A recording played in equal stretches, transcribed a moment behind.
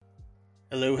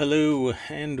Hello, hello,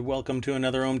 and welcome to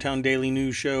another ohmTown Daily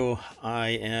News Show. I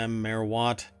am Mayor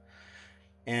Watt,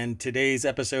 and today's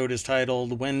episode is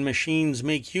titled When Machines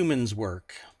Make Humans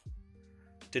Work.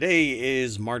 Today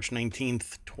is March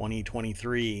 19th,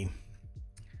 2023.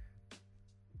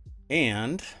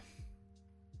 And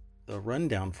the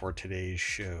rundown for today's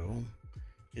show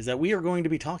is that we are going to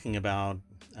be talking about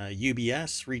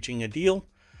UBS reaching a deal.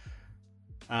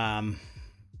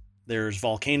 There's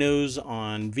volcanoes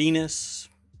on Venus.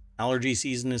 Allergy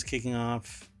season is kicking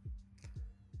off.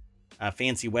 A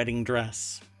fancy wedding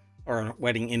dress. Or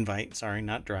wedding invite, sorry,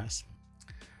 not dress.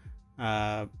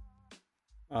 A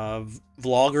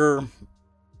vlogger,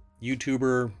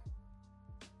 YouTuber,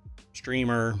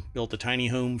 streamer built a tiny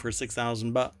home for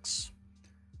 $6,000.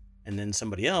 And then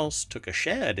somebody else took a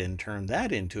shed and turned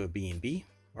that into a B&B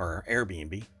or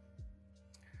Airbnb.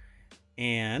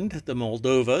 And the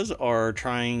Moldovas are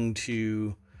trying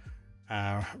to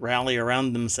rally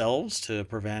around themselves to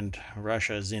prevent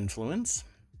Russia's influence.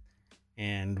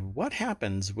 And what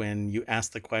happens when you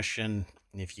ask the question,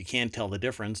 if you can't tell the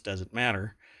difference, does it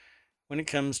matter? When it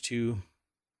comes to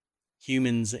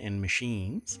humans and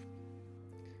machines.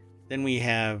 Then we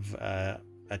have a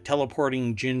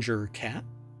teleporting ginger cat.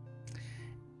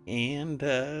 And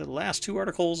last two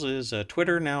articles is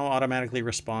Twitter now automatically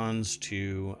responds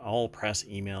to all press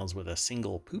emails with a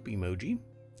single poop emoji.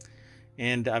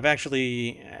 And I've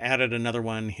actually added another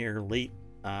one here late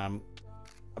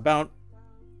about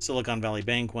Silicon Valley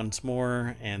Bank once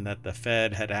more, and that the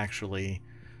Fed had actually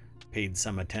paid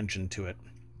some attention to it.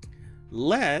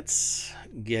 Let's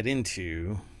get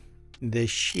into the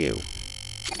show.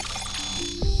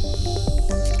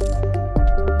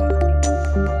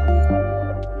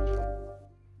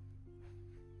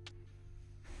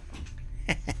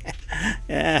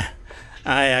 Yeah,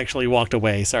 I actually walked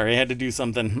away. Sorry, I had to do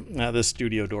something. The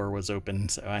studio door was open,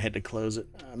 so I had to close it.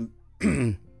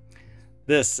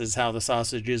 This is how the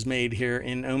sausage is made here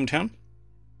in ohmTown.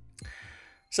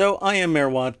 So I am Mayor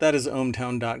Watt. That is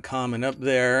ohmTown.com, and up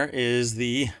there is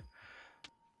the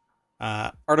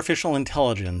artificial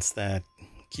intelligence that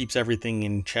keeps everything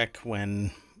in check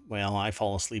when, well, I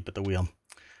fall asleep at the wheel.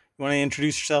 You want to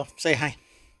introduce yourself? Say hi.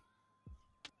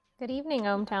 Good evening,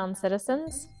 ohmTown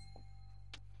citizens.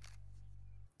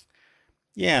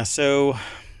 Yeah, so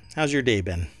how's your day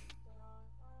been?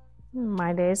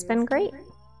 My day's been great.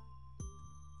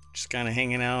 Just kind of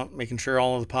hanging out, making sure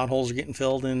all of the potholes are getting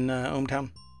filled in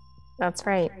ohmTown? That's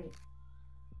right.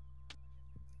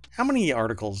 How many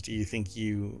articles do you think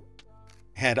you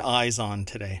had eyes on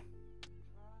today?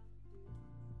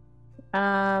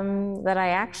 That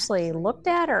I actually looked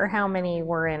at, or how many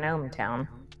were in ohmTown?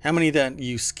 How many that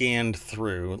you scanned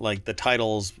through, like the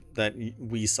titles that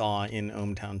we saw in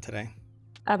ohmTown today?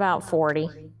 About 40.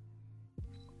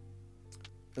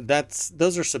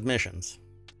 Those are submissions.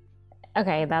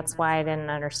 Okay, that's why I didn't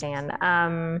understand.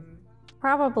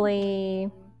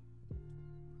 Probably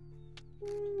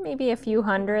maybe a few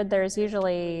hundred. There's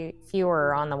usually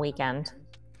fewer on the weekend.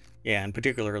 Yeah, and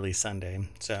particularly Sunday.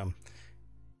 So,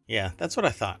 yeah, that's what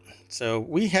I thought. So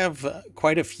we have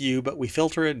quite a few, but we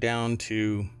filter it down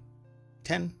to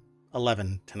 10,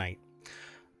 11 tonight.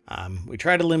 We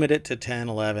try to limit it to 10,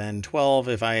 11, 12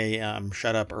 if I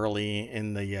shut up early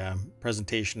in the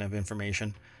presentation of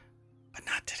information, but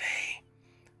not today.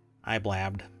 I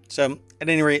blabbed. So at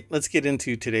any rate, let's get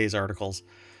into today's articles.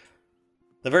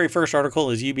 The very first article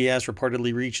is UBS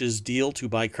reportedly reaches deal to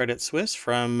buy Credit Suisse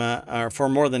for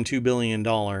more than $2 billion.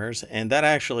 And that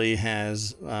actually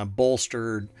has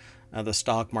bolstered the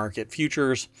stock market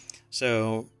futures.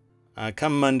 So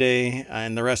come Monday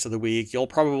and the rest of the week, you'll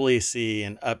probably see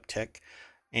an uptick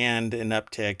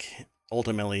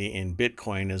ultimately in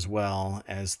Bitcoin as well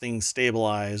as things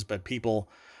stabilize, but people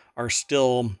are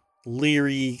still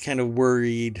leery, kind of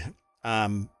worried.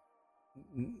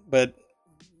 But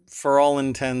for all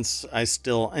intents, I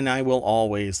will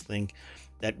always think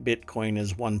that Bitcoin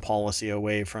is one policy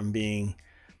away from being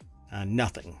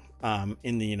nothing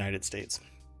in the United States.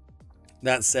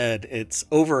 That said, it's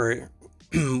over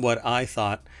what I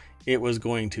thought it was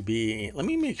going to be. Let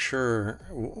me make sure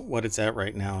what it's at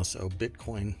right now. So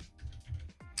Bitcoin.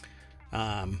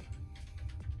 I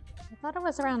thought it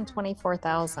was around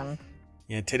 24,000.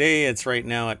 Yeah, today it's right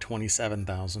now at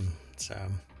 27,000. So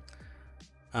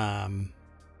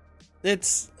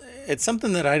it's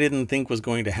something that I didn't think was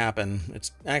going to happen.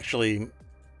 It's actually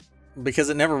because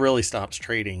it never really stops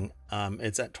trading.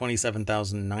 It's at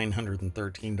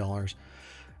 $27,913.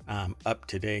 Up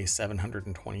today,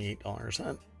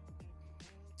 $728.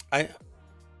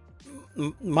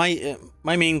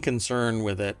 My main concern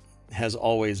with it has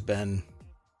always been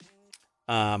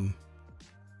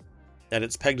that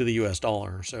it's pegged to the US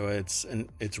dollar. So its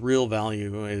real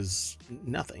value is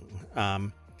nothing.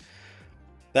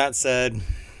 That said,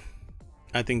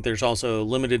 I think there's also a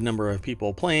limited number of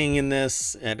people playing in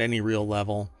this at any real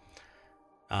level.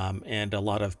 And a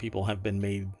lot of people have been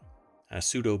made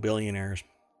pseudo billionaires,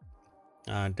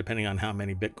 depending on how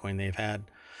many Bitcoin they've had.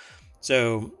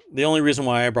 So the only reason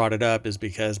why I brought it up is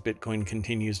because Bitcoin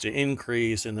continues to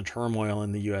increase in the turmoil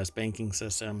in the US banking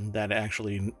system that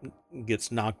actually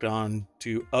gets knocked on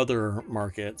to other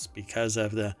markets because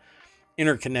of the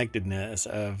interconnectedness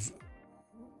of,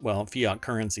 well, fiat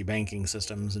currency banking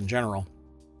systems in general.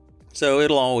 So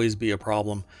it'll always be a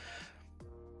problem.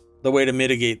 The way to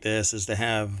mitigate this is to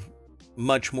have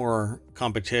much more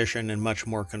competition and much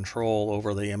more control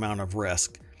over the amount of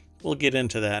risk. We'll get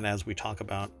into that as we talk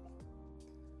about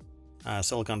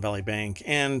Silicon Valley Bank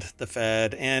and the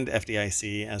Fed and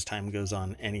FDIC as time goes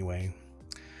on anyway.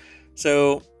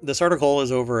 So this article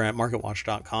is over at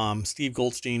marketwatch.com. Steve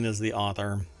Goldstein is the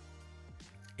author.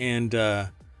 And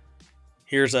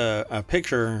here's a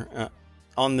picture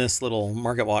on this little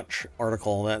MarketWatch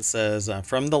article that says,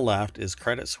 from the left is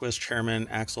Credit Suisse chairman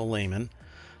Axel Lehmann,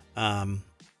 and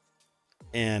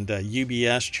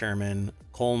UBS chairman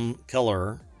Colm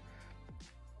Kelleher,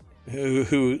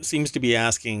 who seems to be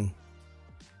asking,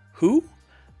 who?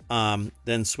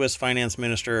 Then Swiss Finance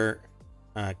Minister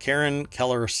Karen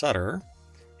Keller-Sutter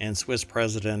and Swiss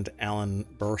President Alain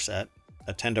Berset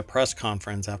attend a press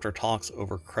conference after talks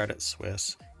over Credit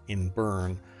Suisse in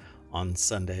Bern on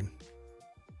Sunday.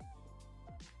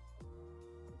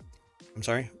 I'm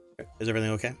sorry, is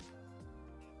everything okay?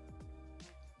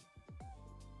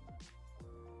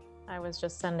 I was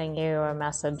just sending you a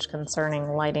message concerning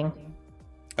lighting.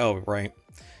 Oh, right.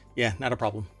 Yeah, not a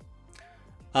problem.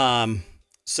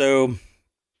 So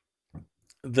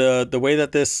the way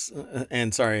that this,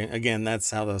 and sorry, again,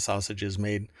 that's how the sausage is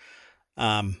made.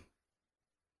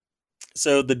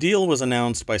 So the deal was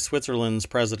announced by Switzerland's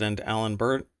president, Alain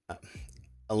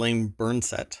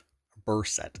Berset.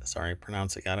 Sorry, I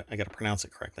got to pronounce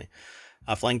it correctly.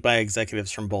 Flanked by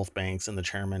executives from both banks and the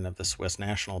chairman of the Swiss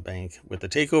National Bank. With the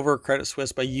takeover of Credit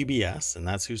Suisse by UBS, and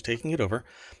that's who's taking it over,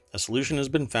 a solution has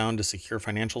been found to secure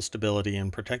financial stability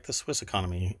and protect the Swiss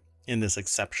economy in this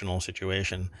exceptional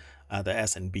situation, the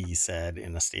SNB said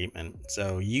in a statement.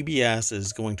 So UBS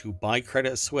is going to buy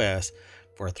Credit Suisse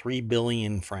for 3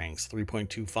 billion francs,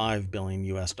 3.25 billion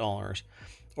US dollars,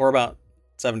 or about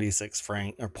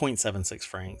 0.76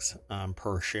 francs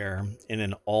per share in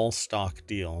an all-stock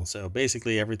deal. So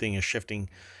basically everything is shifting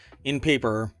in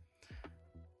paper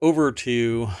over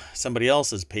to somebody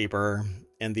else's paper,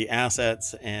 and the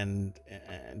assets and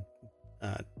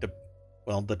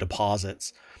the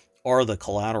deposits are the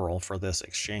collateral for this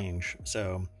exchange.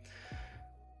 So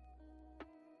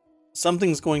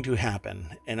something's going to happen,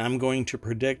 and I'm going to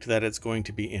predict that it's going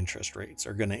to be interest rates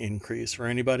are going to increase for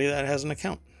anybody that has an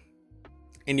account.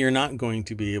 And you're not going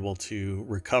to be able to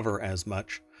recover as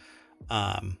much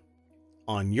on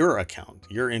your account.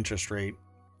 Your interest rate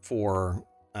for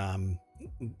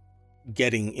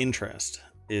getting interest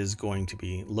is going to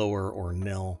be lower or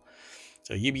nil.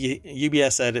 So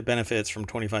UBS said it benefits from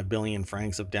 25 billion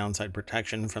francs of downside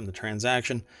protection from the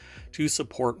transaction to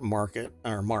support market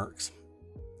or marks.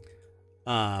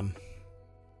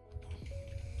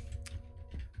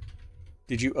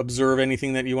 Did you observe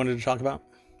anything that you wanted to talk about?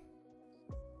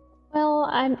 Well,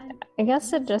 I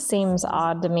guess it just seems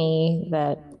odd to me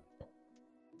that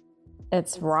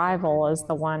its rival is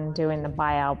the one doing the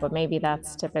buyout, but maybe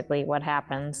that's typically what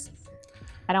happens.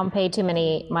 I don't pay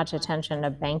much attention to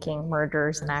banking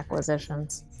mergers and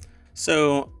acquisitions.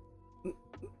 So,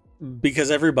 because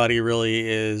everybody really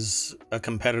is a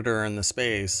competitor in the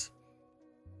space,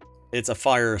 it's a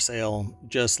fire sale,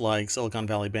 just like Silicon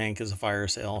Valley Bank is a fire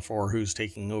sale for who's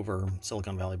taking over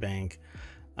Silicon Valley Bank.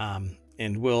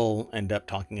 And we'll end up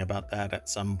talking about that at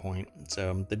some point.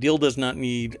 So the deal does not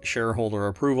need shareholder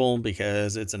approval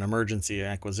because it's an emergency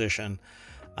acquisition.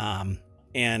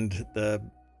 And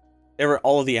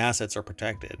all of the assets are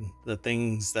protected. The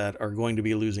things that are going to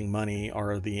be losing money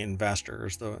are the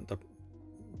investors, the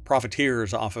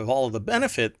profiteers off of all of the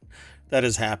benefit that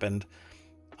has happened.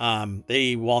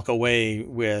 They walk away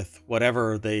with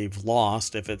whatever they've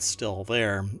lost if it's still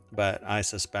there. But I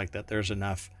suspect that there's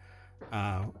enough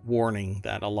warning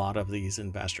that a lot of these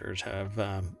investors have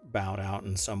bowed out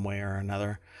in some way or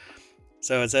another.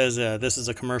 So it says this is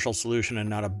a commercial solution and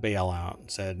not a bailout,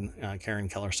 said Karen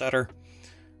Keller-Sutter,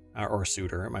 or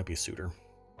Suter. It might be Suter,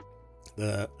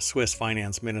 the Swiss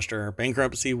finance minister.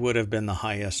 Bankruptcy would have been the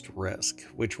highest risk,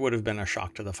 which would have been a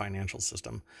shock to the financial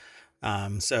system.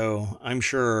 So I'm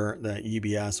sure that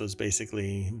UBS was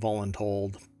basically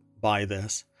voluntold by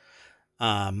this,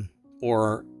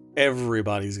 or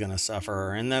everybody's going to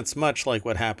suffer. And that's much like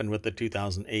what happened with the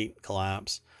 2008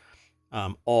 collapse.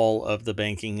 All of the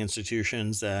banking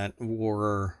institutions that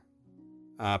were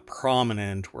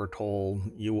prominent were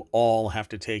told, you all have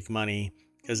to take money,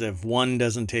 because if one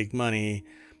doesn't take money,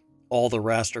 all the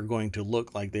rest are going to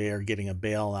look like they are getting a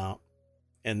bailout.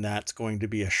 And that's going to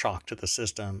be a shock to the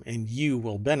system, and you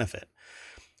will benefit.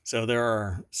 So there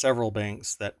are several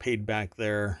banks that paid back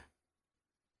their,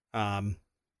 what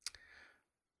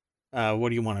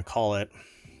do you want to call it?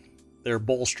 Their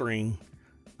bolstering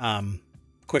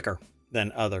quicker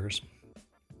than others.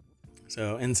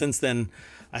 So, and since then,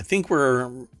 I think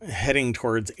we're heading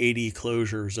towards 80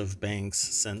 closures of banks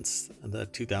since the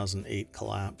 2008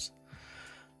 collapse.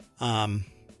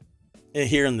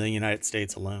 Here in the United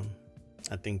States alone.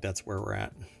 I think that's where we're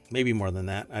at. Maybe more than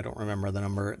that. I don't remember the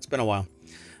number. It's been a while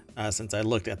since I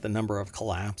looked at the number of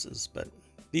collapses, but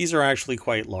these are actually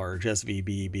quite large,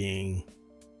 SVB being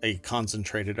a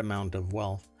concentrated amount of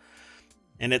wealth.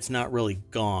 And it's not really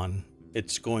gone.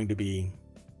 It's going to be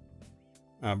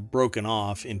broken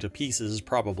off into pieces,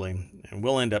 probably. And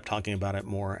we'll end up talking about it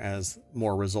more as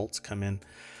more results come in.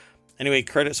 Anyway,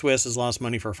 Credit Suisse has lost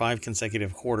money for 5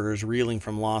 consecutive quarters, reeling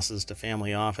from losses to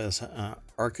family office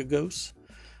Archegos,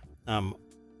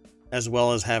 as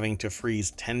well as having to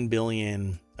freeze $10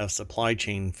 billion of supply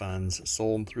chain funds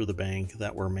sold through the bank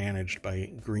that were managed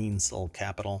by Greensill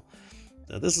Capital.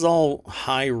 So this is all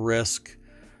high risk,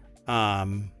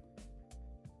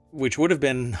 which would have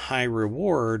been high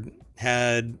reward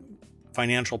had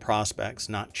financial prospects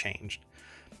not changed.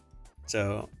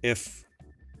 So if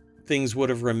things would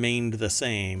have remained the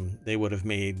same, they would have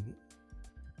made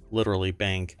literally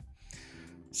bank.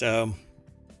 So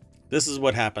this is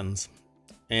what happens.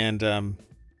 And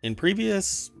in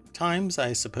previous times,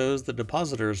 I suppose the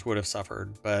depositors would have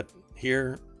suffered, but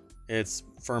here it's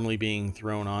firmly being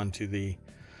thrown onto the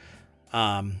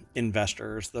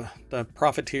investors, the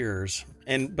profiteers.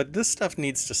 But this stuff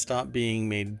needs to stop being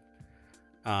made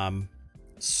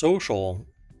social,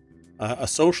 a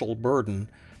social burden.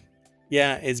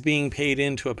 Yeah, it's being paid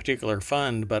into a particular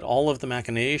fund, but all of the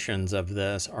machinations of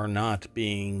this are not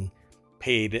being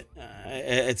paid.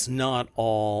 It's not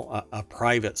all a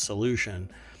private solution.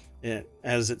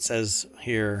 As it says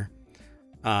here,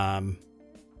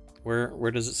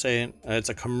 where does it say it? It's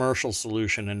a commercial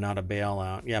solution and not a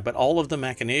bailout. Yeah, but all of the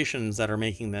machinations that are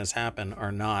making this happen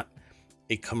are not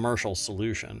a commercial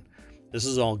solution. This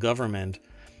is all government.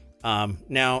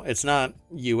 Now, it's not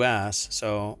U.S.,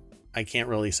 so I can't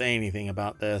really say anything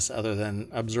about this other than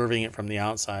observing it from the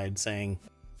outside, saying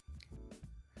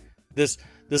this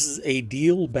is a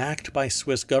deal backed by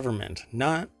Swiss government,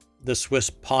 not the Swiss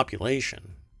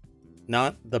population,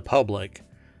 not the public.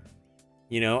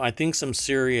 You know, I think some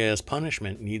serious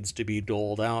punishment needs to be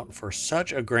doled out for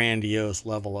such a grandiose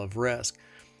level of risk.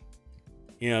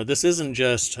 You know, this isn't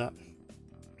just,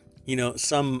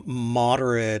 some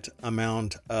moderate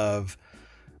amount of,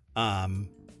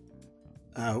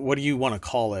 what do you want to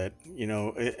call it? You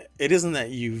know, it isn't that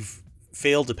you've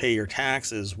failed to pay your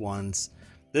taxes once.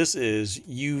 This is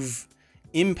you've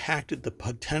impacted the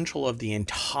potential of the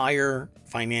entire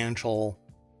financial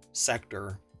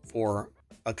sector for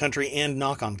a country and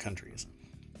knock-on countries.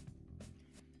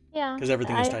 Yeah, because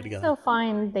everything is tied together. I also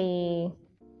find the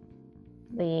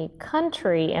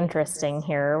country interesting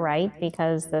here, right?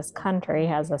 Because this country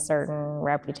has a certain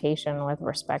reputation with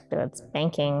respect to its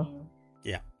banking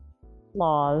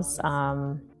laws.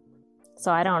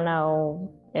 So I don't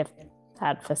know if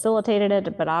that facilitated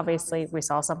it, but obviously we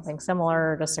saw something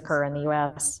similar just occur in the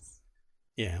US,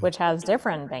 which has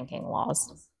different banking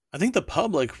laws. I think the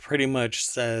public pretty much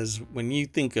says when you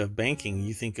think of banking,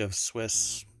 you think of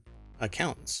Swiss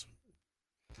accounts,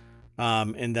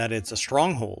 and that it's a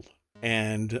stronghold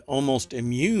and almost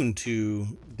immune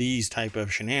to these type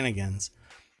of shenanigans,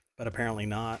 but apparently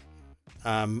not.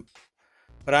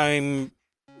 But I'm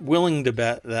willing to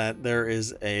bet that there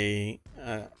is a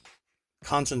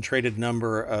concentrated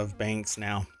number of banks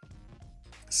now.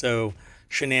 So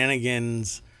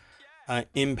shenanigans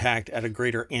impact at a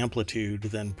greater amplitude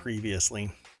than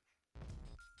previously.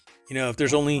 You know, if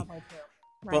there's only,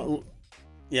 well,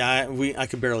 yeah, I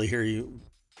could barely hear you.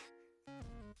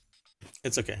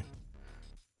 It's okay.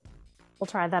 We'll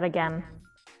try that again.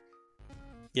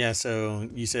 Yeah, so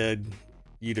you said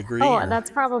you'd agree? Oh,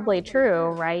 that's probably true,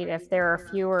 right? If there are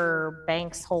fewer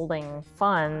banks holding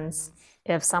funds,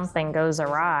 if something goes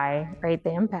awry, right,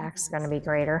 the impact's going to be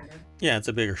greater. Yeah, it's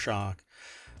a bigger shock.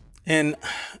 And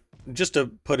just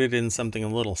to put it in something a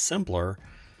little simpler,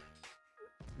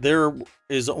 there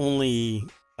is only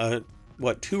a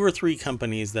 2 or 3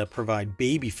 companies that provide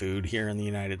baby food here in the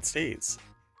United States.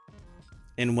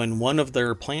 And when one of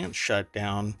their plants shut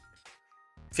down,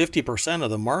 50% of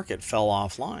the market fell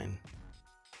offline.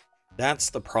 That's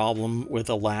the problem with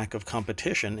a lack of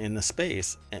competition in the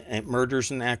space.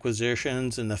 Mergers and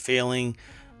acquisitions and the failing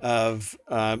of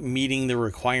meeting the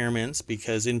requirements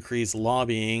because increased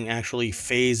lobbying actually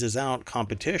phases out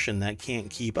competition that can't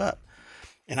keep up.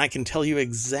 And I can tell you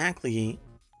exactly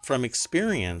from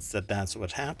experience that that's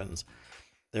what happens.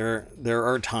 There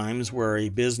are times where a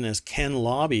business can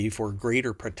lobby for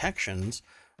greater protections,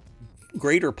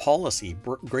 greater policy,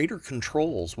 greater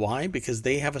controls. Why? Because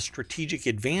they have a strategic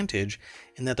advantage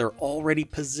in that they're already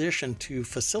positioned to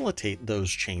facilitate those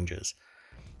changes.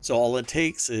 So all it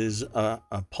takes is a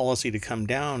policy to come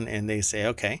down and they say,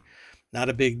 okay, not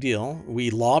a big deal. We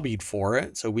lobbied for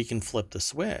it, so we can flip the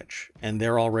switch, and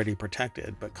they're already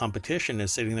protected. But competition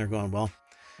is sitting there going, well,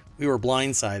 we were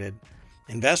blindsided.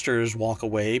 Investors walk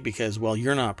away because, well,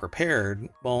 you're not prepared.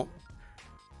 Well,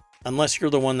 unless you're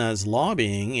the one that's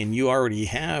lobbying and you already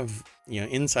have,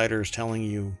 insiders telling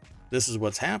you this is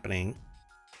what's happening,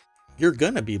 you're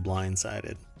going to be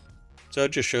blindsided. So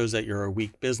it just shows that you're a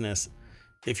weak business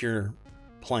if you're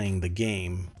playing the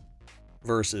game,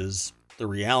 versus the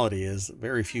reality is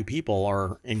very few people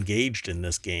are engaged in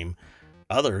this game.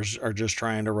 Others are just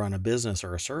trying to run a business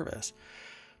or a service.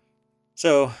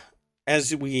 So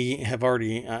as I've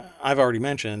already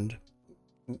mentioned,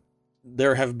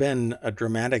 there have been a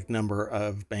dramatic number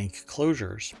of bank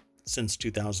closures since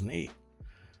 2008.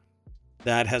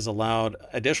 That has allowed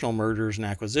additional mergers and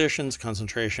acquisitions,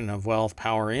 concentration of wealth,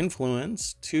 power,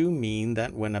 influence, to mean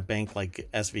that when a bank like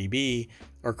SVB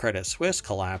or Credit Suisse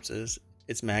collapses,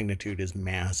 its magnitude is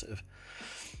massive.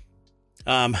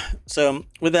 So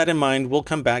with that in mind, we'll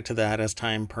come back to that as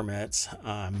time permits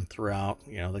throughout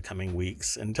the coming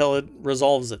weeks until it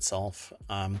resolves itself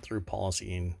through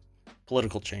policy and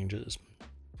political changes.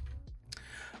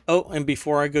 Oh, and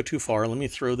before I go too far, let me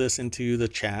throw this into the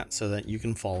chat so that you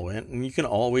can follow it. And you can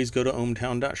always go to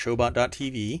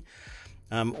ohmtown.showbot.tv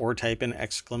or type in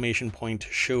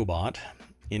 !showbot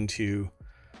into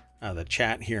the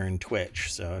chat here in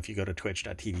Twitch. So if you go to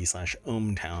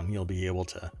twitch.tv/ohmtown, you'll be able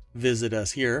to visit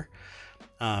us here.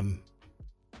 And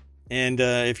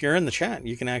if you're in the chat,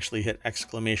 you can actually hit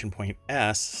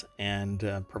 !S and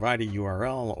provide a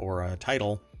URL or a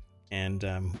title, and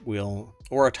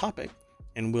or a topic,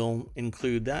 and we'll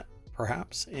include that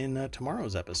perhaps in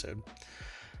tomorrow's episode,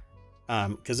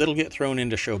 because it'll get thrown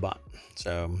into Showbot.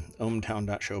 So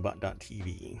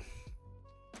ohmtown.showbot.tv.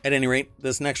 At any rate,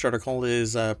 this next article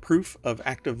is proof of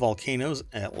active volcanoes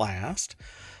at last.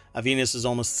 Venus is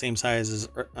almost the same size as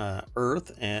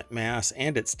Earth at mass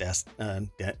and its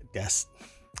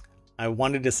I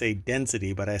wanted to say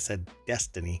density, but I said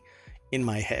destiny in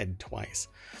my head twice.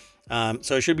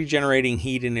 So it should be generating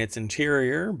heat in its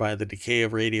interior by the decay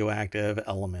of radioactive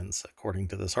elements, according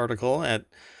to this article, at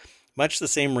much the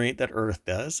same rate that Earth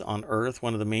does. On Earth,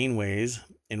 one of the main ways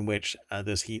in which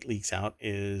this heat leaks out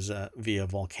is via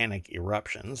volcanic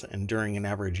eruptions, and during an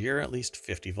average year, at least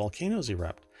 50 volcanoes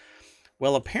erupt.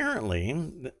 Well,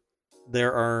 apparently,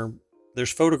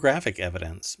 there's photographic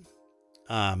evidence.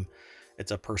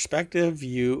 It's a perspective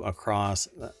view across,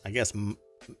 I guess,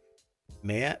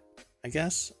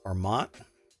 or Mont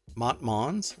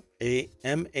Mons,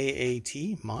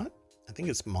 M-A-A-T, Mont? I think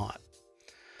it's Mont.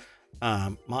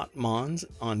 Mont Mons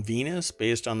on Venus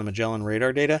based on the Magellan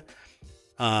radar data.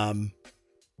 And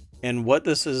what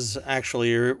this is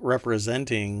actually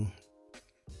representing,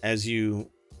 as you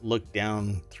look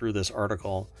down through this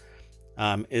article,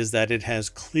 is that it has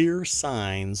clear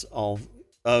signs of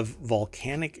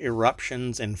volcanic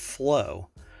eruptions and flow,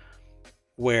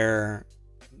 where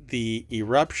the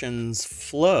eruptions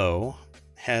flow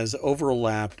has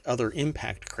overlapped other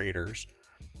impact craters.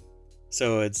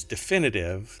 So it's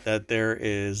definitive that there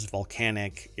is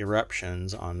volcanic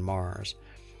eruptions on Mars.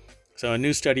 So a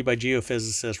new study by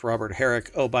geophysicist Robert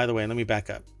Herrick. Oh, by the way, let me back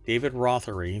up. David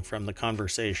Rothery from The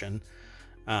Conversation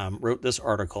wrote this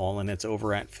article, and it's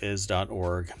over at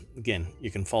phys.org. Again, you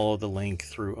can follow the link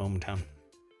through ohmTown.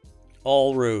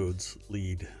 All roads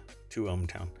lead to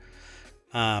ohmTown.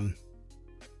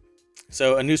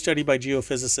 So a new study by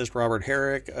geophysicist Robert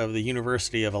Herrick of the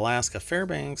University of Alaska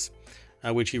Fairbanks,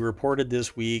 which he reported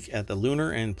this week at the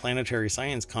Lunar and Planetary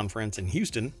Science Conference in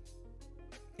Houston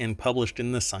and published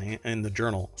in the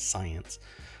journal Science,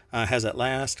 has at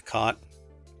last caught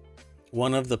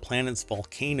one of the planet's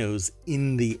volcanoes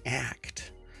in the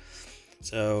act.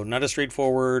 So not as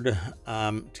straightforward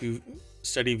to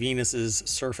study Venus's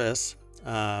surface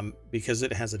because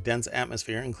it has a dense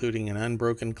atmosphere, including an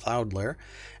unbroken cloud layer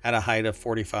at a height of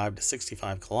 45 to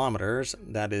 65 kilometers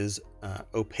that is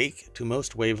opaque to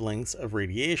most wavelengths of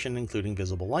radiation, including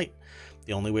visible light.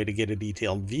 The only way to get a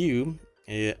detailed view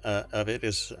of it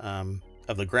is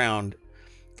of the ground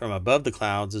from above the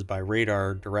clouds is by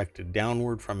radar directed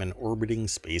downward from an orbiting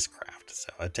spacecraft. So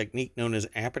a technique known as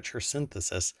aperture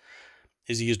synthesis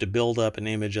is used to build up an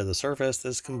image of the surface.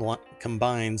 This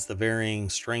combines the varying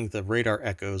strength of radar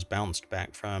echoes bounced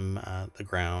back from the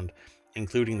ground,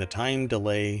 including the time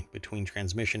delay between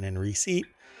transmission and receipt,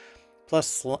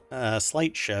 plus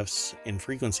slight shifts in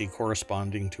frequency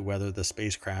corresponding to whether the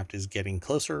spacecraft is getting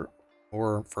closer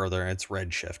or further. It's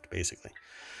redshift, basically.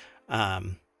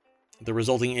 The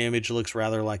resulting image looks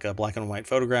rather like a black and white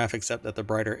photograph, except that the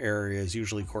brighter areas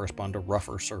usually correspond to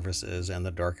rougher surfaces and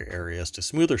the darker areas to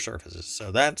smoother surfaces.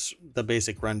 So that's the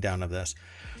basic rundown of this.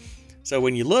 So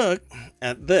when you look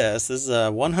at this is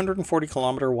a 140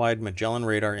 kilometer wide Magellan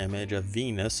radar image of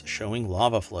Venus showing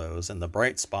lava flows, and the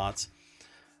bright spots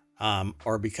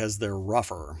are because they're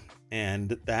rougher,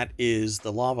 and that is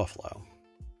the lava flow.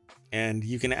 And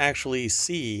you can actually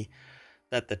see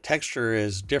that the texture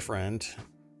is different.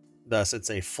 Thus, it's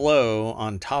a flow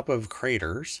on top of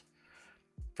craters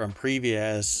from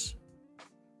previous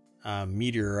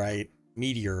meteor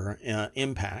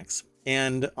impacts,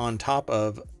 and on top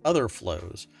of other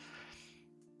flows.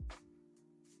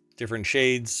 Different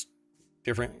shades,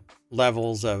 different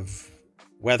levels of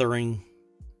weathering.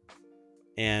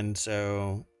 And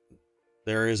so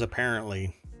there is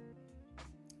apparently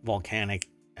volcanic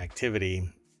activity.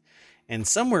 And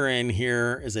somewhere in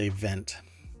here is a vent.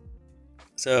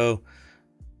 So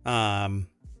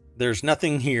there's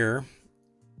nothing here.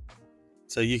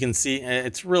 So you can see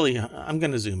it's really, I'm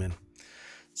going to zoom in.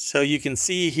 So you can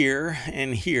see here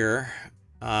and here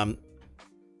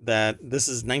that this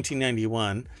is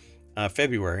 1991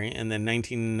 February, and then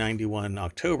 1991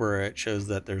 October. It shows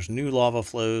that there's new lava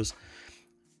flows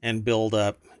and build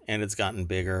up, and it's gotten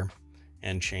bigger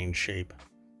and changed shape.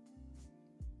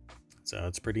 So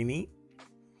it's pretty neat.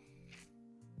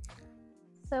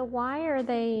 So why are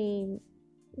they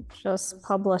just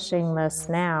publishing this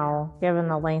now, given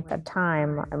the length of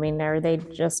time? I mean, are they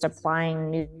just applying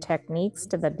new techniques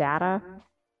to the data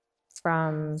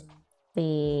from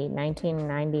the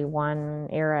 1991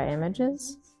 era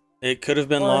images? It could have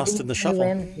been lost in the shuffle.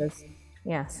 Images?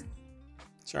 Yes.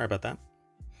 Sorry about that.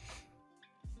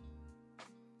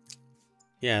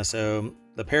 Yeah, so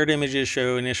the paired images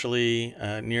show initially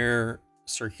near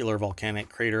circular volcanic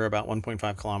crater about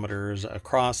 1.5 kilometers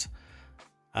across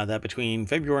that between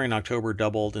February and October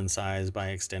doubled in size by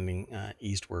extending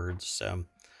eastwards. So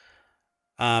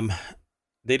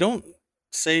they don't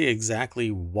say exactly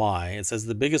why. It says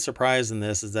the biggest surprise in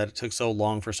this is that it took so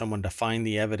long for someone to find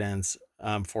the evidence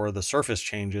for the surface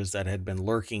changes that had been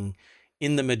lurking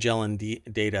in the Magellan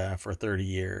data for 30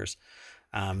 years.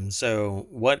 So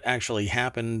what actually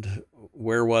happened?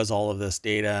 Where was all of this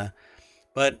data?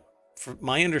 But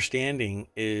my understanding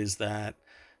is that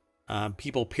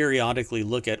people periodically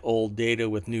look at old data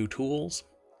with new tools,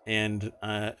 and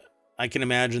I can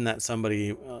imagine that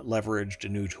somebody leveraged a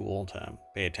new tool to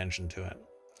pay attention to it.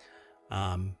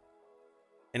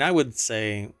 And I would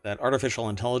say that artificial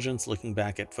intelligence, looking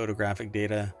back at photographic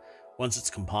data, once it's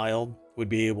compiled, would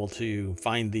be able to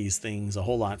find these things a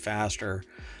whole lot faster,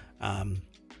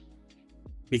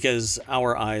 because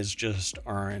our eyes just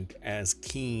aren't as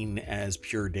keen as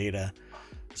pure data.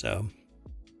 So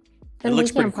and we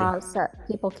can't process,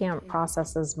 people can't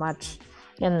process as much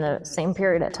in the same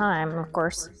period of time, of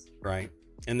course. Right.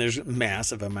 And there's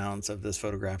massive amounts of this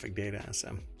photographic data.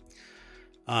 So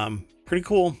pretty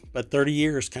cool, but 30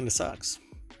 years kind of sucks.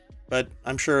 But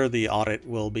I'm sure the audit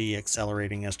will be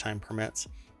accelerating as time permits.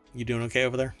 You doing okay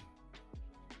over there?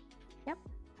 Yep.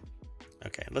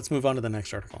 Okay, let's move on to the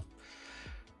next article.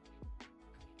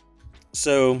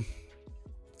 So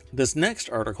this next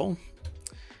article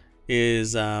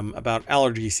is about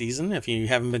allergy season. If you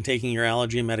haven't been taking your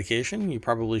allergy medication, you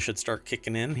probably should start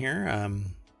kicking in here,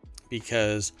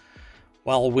 because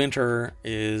while winter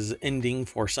is ending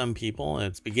for some people,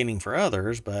 it's beginning for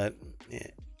others, but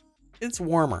it's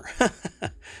warmer.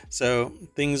 So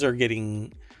things are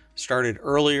getting started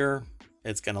earlier.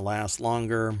 It's going to last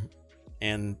longer,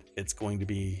 and it's going to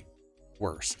be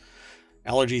worse.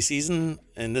 Allergy season,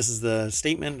 and this is the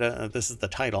statement, this is the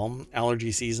title.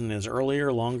 Allergy season is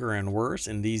earlier, longer, and worse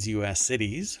in these U.S.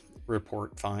 cities,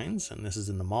 report finds, and this is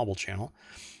in the Mobile channel.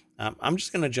 I'm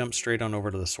just going to jump straight on over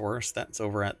to the source. That's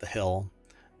over at The Hill,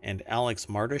 and Alex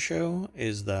Mardishow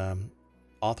is the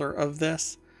author of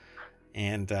this,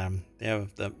 and they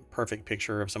have the perfect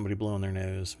picture of somebody blowing their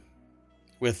nose.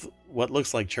 with what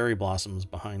looks like cherry blossoms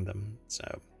behind them.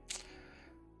 So,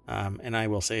 and I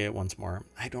will say it once more.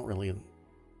 I don't like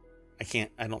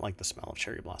the smell of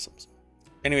cherry blossoms.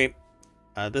 Anyway,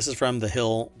 this is from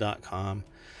thehill.com.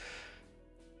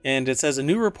 And it says a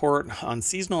new report on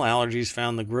seasonal allergies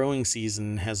found the growing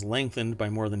season has lengthened by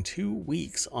more than 2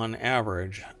 weeks on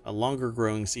average. A longer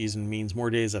growing season means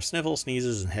more days of sniffles,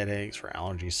 sneezes, and headaches for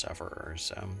allergy sufferers.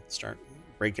 So start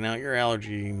breaking out your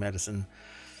allergy medicine.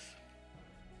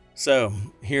 So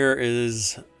here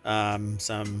is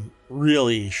some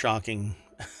really shocking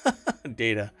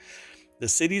data. The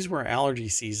cities where allergy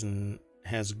season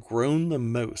has grown the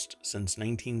most since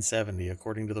 1970,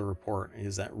 according to the report,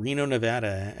 is that Reno,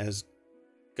 Nevada has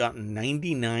gotten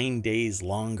 99 days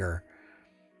longer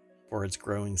for its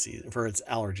growing season, for its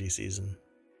allergy season.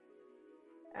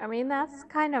 I mean, that's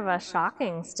kind of a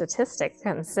shocking statistic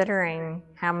considering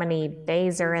how many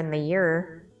days are in the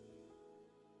year.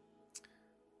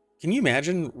 Can you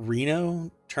imagine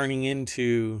Reno turning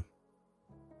into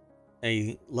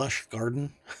a lush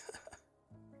garden?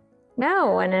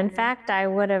 No, and in fact, I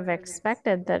would have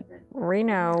expected that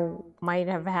Reno might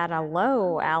have had a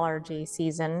low allergy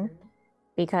season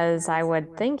because I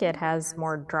would think it has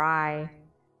more dry,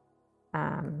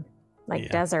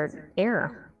 desert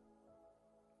air.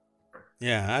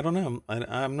 Yeah, I don't know.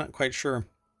 I'm not quite sure.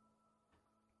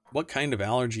 What kind of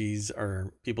allergies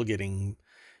are people getting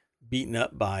beaten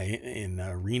up by in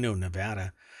Reno,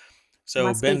 Nevada? So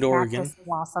Must Bend, be Oregon. cactus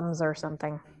blossoms or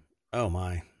something. Oh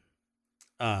my.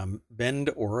 Bend,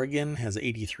 Oregon has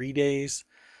 83 days.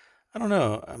 I don't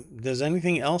know. Does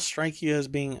anything else strike you as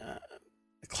being...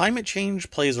 climate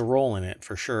change plays a role in it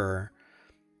for sure.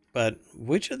 But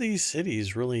which of these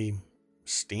cities really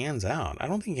stands out? I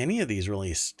don't think any of these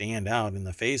really stand out in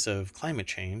the face of climate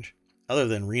change, other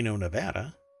than Reno,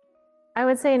 Nevada. I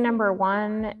would say number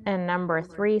 1 and number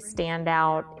 3 stand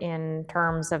out in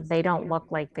terms of they don't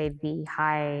look like they'd be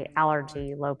high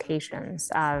allergy locations.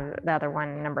 The other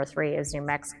one, number 3, is New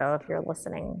Mexico, if you're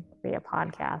listening via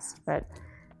podcast. But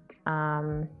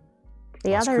the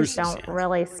Las others Cruces, don't yeah.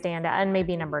 really stand out. And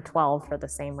maybe number 12 for the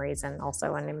same reason,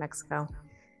 also in New Mexico.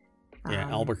 Yeah,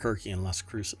 Albuquerque and Las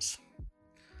Cruces.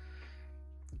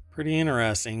 Pretty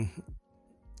interesting.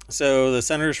 So the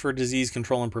Centers for Disease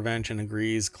Control and Prevention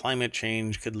agrees climate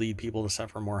change could lead people to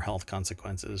suffer more health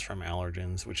consequences from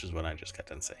allergens, which is what I just got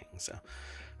done saying. So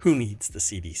who needs the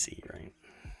CDC, right?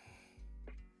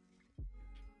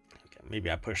 Okay,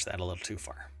 maybe I pushed that a little too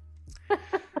far.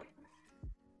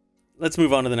 Let's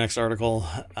move on to the next article.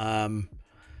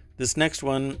 This next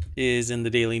one is in the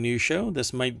Daily News Show.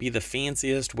 This might be the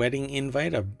fanciest wedding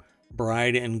invite a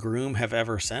bride and groom have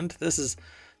ever sent. This is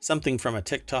something from a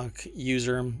TikTok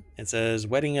user. It says,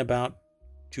 wedding about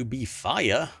to be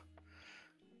fire,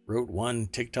 wrote one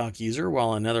TikTok user,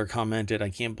 while another commented,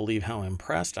 I can't believe how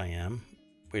impressed I am,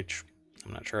 which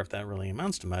I'm not sure if that really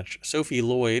amounts to much. Sophie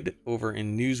Lloyd over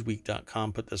in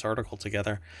Newsweek.com put this article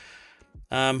together.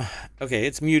 Okay,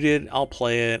 it's muted. I'll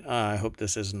play it. I hope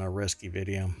this isn't a risky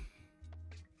video.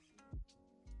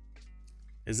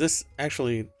 Is this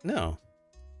actually... No.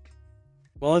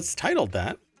 Well, it's titled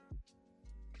that.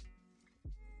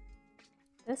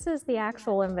 This is the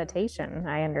actual invitation,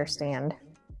 I understand.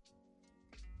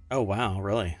 Oh, wow,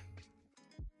 really?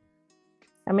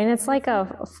 I mean, it's like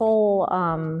a full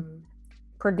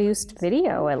produced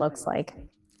video, it looks like.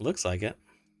 Looks like it.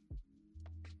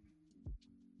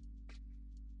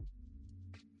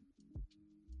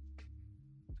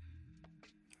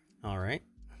 All right.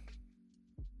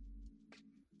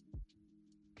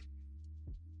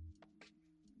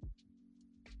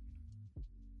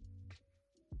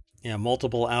 Yeah,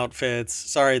 multiple outfits.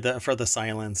 Sorry for the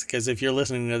silence, because if you're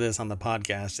listening to this on the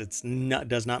podcast,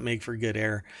 does not make for good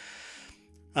air.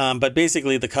 But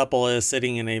basically, the couple is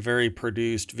sitting in a very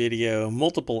produced video,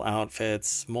 multiple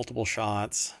outfits, multiple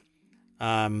shots.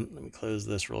 Let me close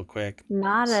this real quick.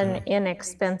 Not an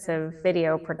inexpensive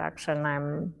video production,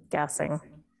 I'm guessing.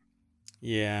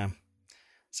 Yeah.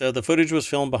 So the footage was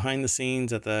filmed behind the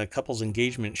scenes at the couple's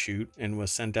engagement shoot and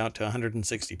was sent out to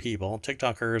 160 people.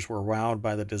 TikTokers were wowed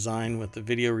by the design, with the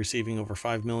video receiving over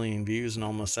 5 million views and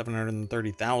almost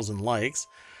 730,000 likes.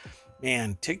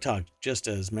 Man, TikTok just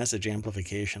does message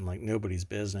amplification like nobody's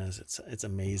business. It's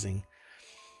amazing.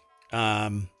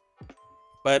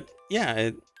 But yeah,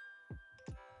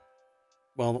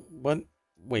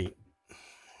 wait.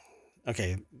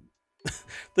 Okay.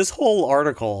 This whole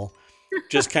article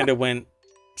just kind of went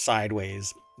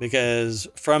sideways, because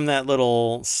from that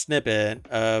little snippet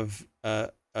of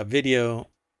a video,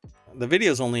 the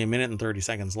video is only 1 minute and 30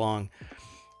 seconds long,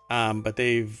 but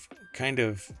they've kind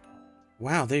of,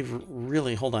 wow, they've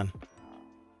really, hold on,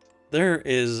 there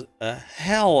is a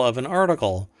hell of an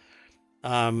article.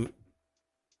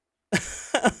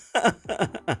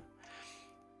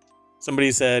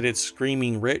 Somebody said it's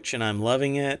screaming rich and I'm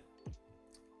loving it.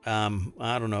 I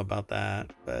don't know about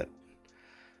that, but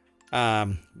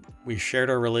we shared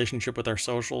our relationship with our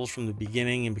socials from the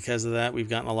beginning, and because of that, we've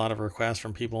gotten a lot of requests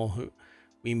from people who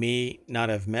we may not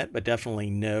have met, but definitely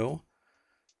know.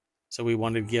 So we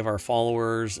wanted to give our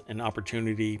followers an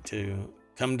opportunity to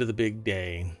come to the big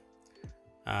day.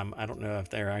 I don't know if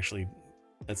they're actually,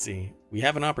 let's see, we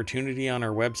have an opportunity on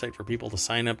our website for people to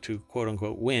sign up to quote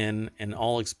unquote win an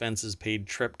all expenses paid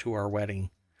trip to our wedding.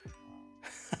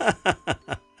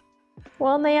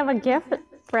 Well, and they have a gift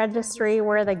registry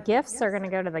where the gifts are going to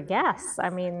go to the guests. I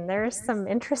mean, there's some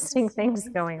interesting things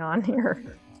going on here.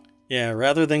 Yeah,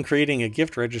 rather than creating a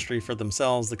gift registry for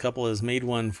themselves, the couple has made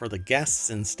one for the guests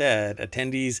instead.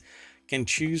 Attendees can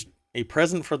choose a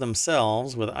present for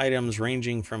themselves with items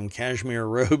ranging from cashmere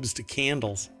robes to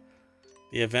candles.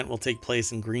 The event will take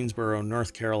place in Greensboro,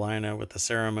 North Carolina, with the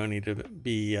ceremony to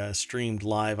be streamed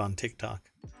live on TikTok.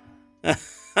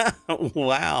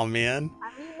 Wow, man.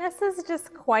 I mean, this is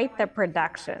just quite the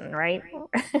production, right?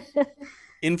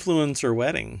 Influencer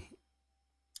wedding.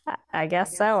 I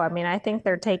guess so. I mean, I think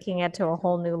they're taking it to a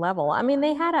whole new level. I mean,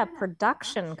 they had a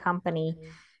production company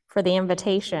for the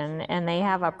invitation, and they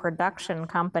have a production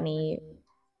company.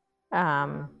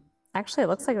 Actually, it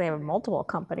looks like they have multiple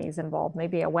companies involved,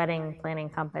 maybe a wedding planning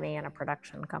company and a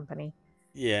production company.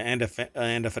 Yeah, and a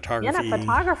photography. And a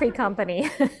photography company.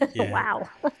 Yeah. Wow.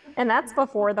 And that's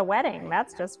before the wedding.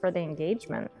 That's just for the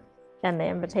engagement and the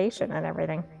invitation and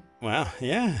everything. Wow,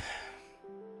 yeah.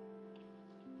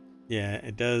 Yeah,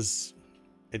 it does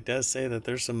say that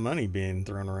there's some money being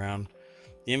thrown around.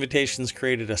 The invitations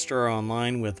created a stir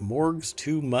online, with Morgs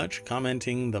Too Much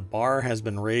commenting the bar has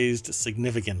been raised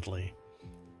significantly.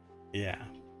 Yeah.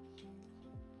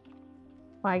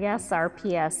 Well, I guess our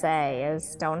PSA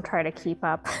is don't try to keep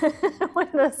up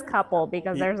with this couple,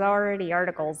 because there's already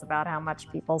articles about how much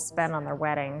people spend on their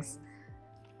weddings.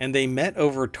 And they met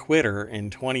over Twitter in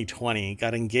 2020,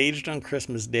 got engaged on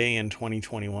Christmas Day in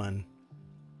 2021.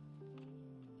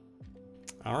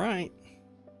 All right.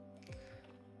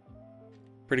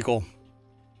 Pretty cool.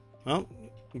 Well,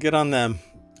 good on them.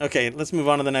 Okay, let's move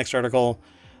on to the next article.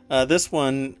 This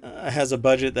one has a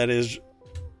budget that is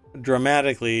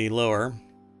dramatically lower.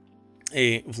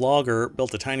 A vlogger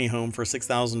built a tiny home for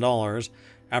 $6,000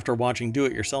 after watching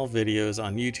do-it-yourself videos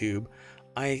on YouTube.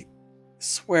 I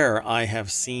swear I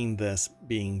have seen this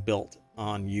being built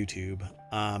on YouTube.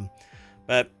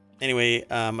 But anyway,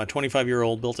 a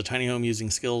 25-year-old built a tiny home using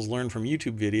skills learned from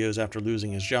YouTube videos after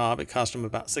losing his job. It cost him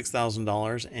about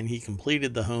 $6,000, and he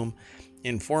completed the home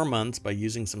in 4 months by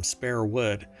using some spare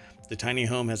wood. The tiny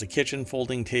home has a kitchen,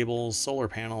 folding tables, solar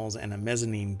panels, and a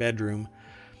mezzanine bedroom.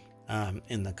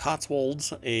 In the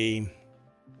Cotswolds, a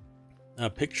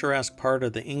picturesque part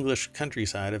of the English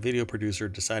countryside, a video producer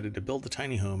decided to build the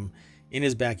tiny home in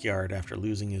his backyard after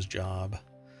losing his job.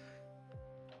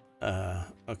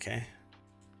 Okay.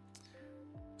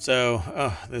 So,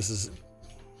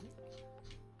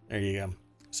 there you go.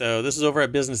 So this is over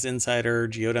at Business Insider.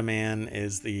 Geoda Man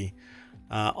is the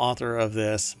author of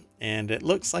this, and it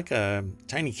looks like a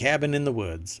tiny cabin in the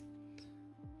woods.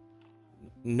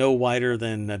 No wider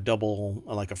than a double,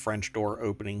 like a French door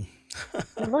opening.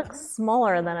 It looks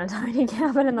smaller than a tiny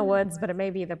cabin in the woods, but it may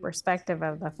be the perspective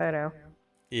of the photo.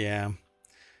 Yeah.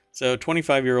 So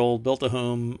 25-year-old built a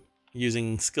home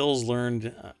using skills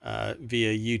learned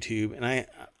via YouTube. And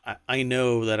I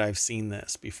know that I've seen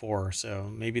this before,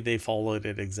 so maybe they followed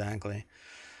it exactly.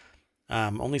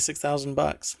 Only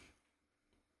 $6,000.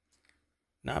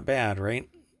 Not bad, right?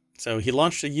 So he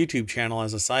launched a YouTube channel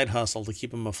as a side hustle to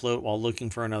keep him afloat while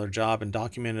looking for another job, and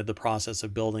documented the process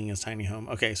of building his tiny home.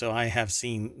 Okay, so I have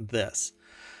seen this.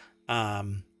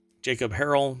 Jacob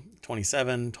Harrell,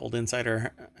 27, told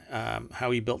Insider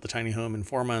how he built the tiny home in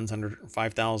 4 months under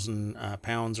 5,000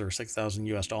 pounds or 6,000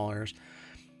 US dollars.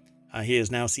 He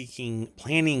is now seeking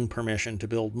planning permission to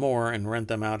build more and rent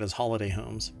them out as holiday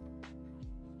homes.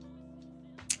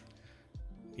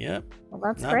 Yep. Well,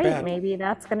 that's great. Bad. Maybe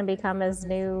that's going to become his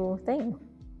new thing.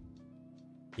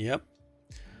 Yep.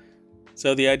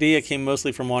 So the idea came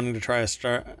mostly from wanting to try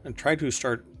to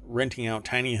start renting out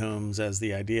tiny homes, as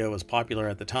the idea was popular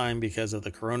at the time because of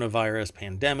the coronavirus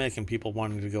pandemic and people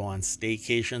wanting to go on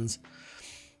staycations.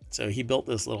 So he built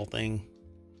this little thing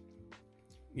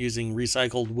using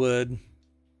recycled wood.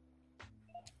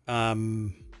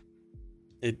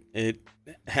 It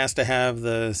has to have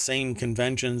the same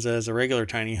conventions as a regular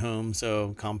tiny home,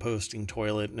 so composting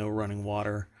toilet, no running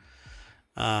water.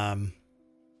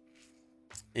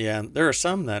 Yeah, there are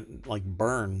some that like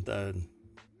burn the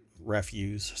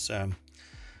refuse. So,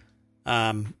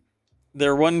 um,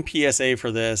 their one PSA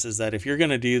for this is that if you're going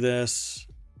to do this,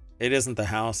 it isn't the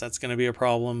house that's going to be a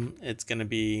problem. It's going to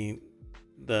be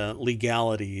the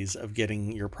legalities of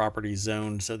getting your property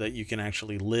zoned so that you can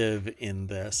actually live in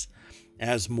this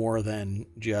as more than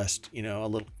just, a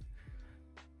little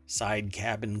side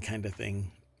cabin kind of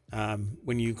thing.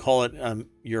 When you call it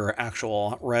your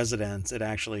actual residence, it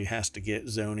actually has to get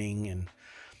zoning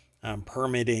and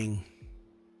permitting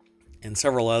and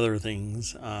several other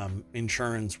things.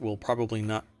 Insurance will probably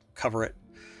not cover it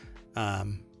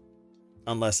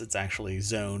unless it's actually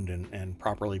zoned and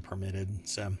properly permitted.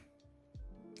 So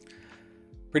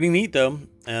pretty neat though.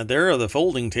 There are the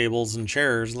folding tables and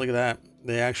chairs. Look at that.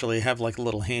 They actually have like a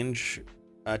little hinge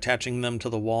attaching them to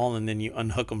the wall, and then you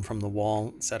unhook them from the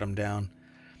wall, set them down.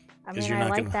 I mean, I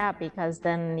like that because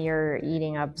then you're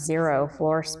eating up zero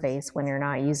floor space when you're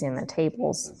not using the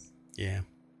tables. Yeah.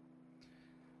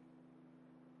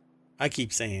 I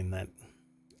keep saying that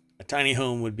a tiny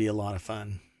home would be a lot of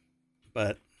fun,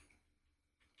 but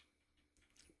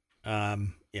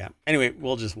yeah. Anyway,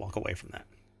 we'll just walk away from that.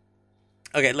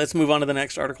 Okay, let's move on to the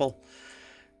next article.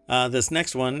 This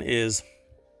next one is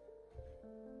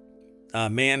a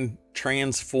man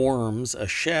transforms a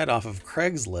shed off of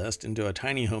Craigslist into a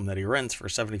tiny home that he rents for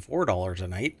 $74 a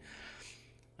night.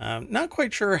 Not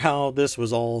quite sure how this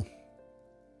was all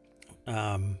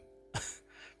found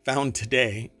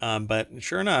today, but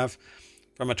sure enough,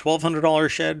 from a $1,200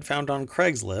 shed found on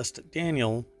Craigslist,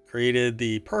 Daniel created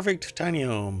the perfect tiny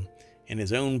home in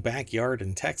his own backyard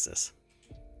in Texas.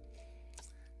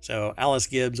 So Alice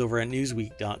Gibbs over at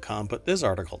Newsweek.com put this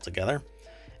article together.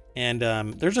 And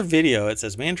there's a video. It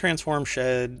says, man transforms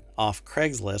shed off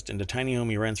Craigslist into tiny home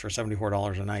he rents for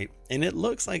 $74 a night. And it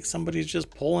looks like somebody's just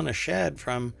pulling a shed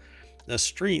from the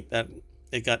street that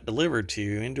it got delivered to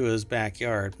into his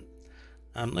backyard.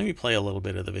 Let me play a little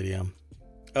bit of the video.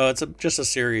 Oh, it's just a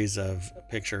series of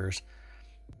pictures.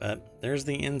 But there's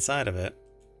the inside of it.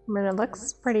 I mean, it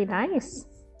looks pretty nice.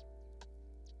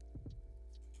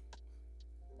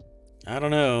 I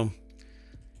don't know.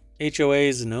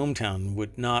 HOAs in ohmTown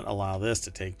would not allow this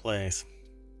to take place.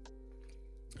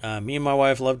 Me and my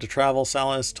wife love to travel.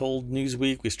 Salas told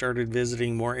Newsweek we started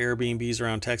visiting more Airbnbs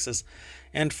around Texas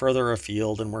and further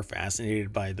afield, and we're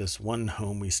fascinated by this one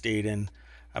home we stayed in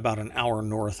about an hour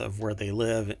north of where they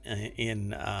live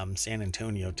in San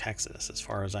Antonio, Texas, as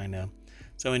far as I know.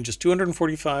 So in just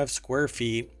 245 square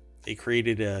feet, they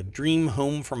created a dream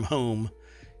home from home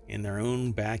in their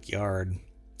own backyard.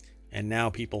 And now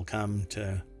people come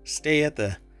to stay at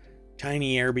the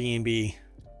tiny Airbnb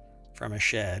from a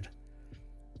shed.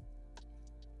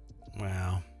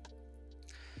 Wow.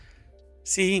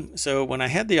 See, so when I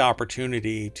had the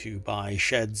opportunity to buy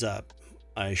Sheds Up,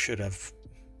 I should have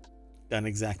done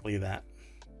exactly that.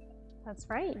 That's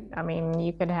right. I mean,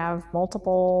 you could have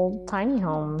multiple tiny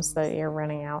homes that you're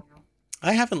renting out.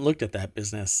 I haven't looked at that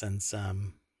business since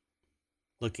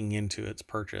looking into its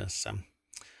purchase.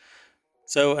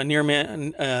 So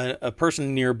a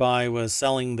person nearby was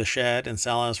selling the shed, and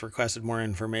Salas requested more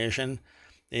information.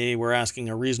 They were asking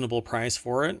a reasonable price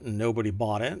for it, and nobody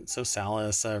bought it. So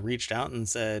Salas reached out and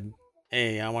said,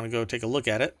 hey, I want to go take a look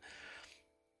at it.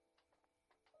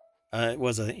 It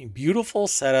was a beautiful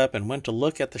setup, and went to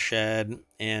look at the shed,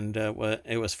 and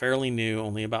it was fairly new,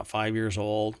 only about 5 years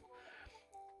old,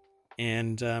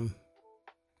 and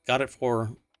got it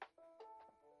for...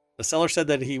 The seller said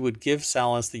that he would give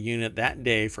Salas the unit that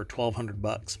day for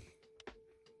 $1,200.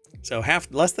 So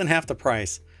less than half the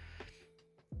price.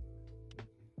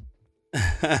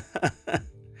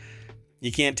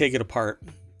 You can't take it apart.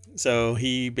 So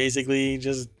he basically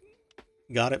just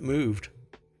got it moved.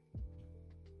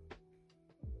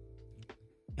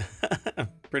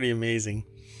 Pretty amazing.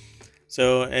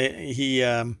 So he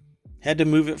had to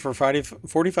move it for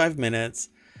 45 minutes.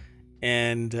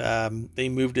 And they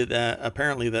moved it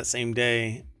apparently that same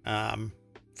day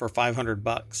for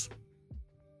 $500.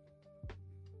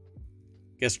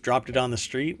 Guess dropped it on the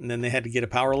street, and then they had to get a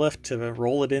power lift to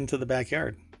roll it into the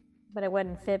backyard. But it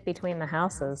wouldn't fit between the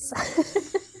houses.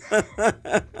 You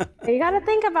got to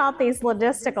think about these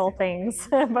logistical things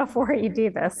before you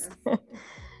do this.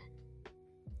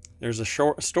 There's a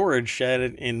storage shed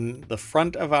in the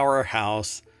front of our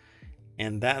house,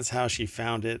 and that's how she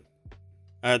found it.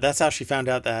 That's how she found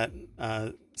out that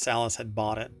Salas had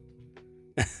bought it.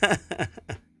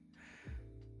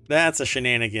 That's a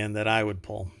shenanigan that I would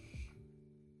pull.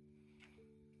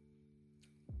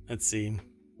 Let's see.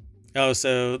 Oh,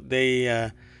 so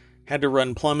they had to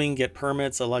run plumbing, get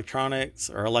permits, electrical.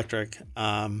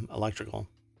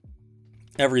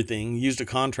 everything, used a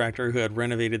contractor who had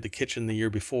renovated the kitchen the year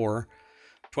before,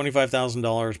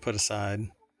 $25,000 put aside.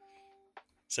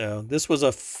 So this was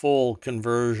a full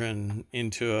conversion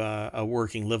into a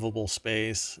working, livable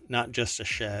space, not just a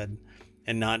shed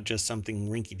and not just something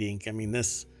rinky-dink. I mean,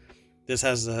 this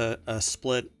has a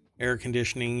split air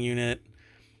conditioning unit.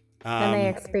 And they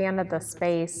expanded the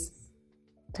space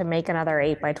to make another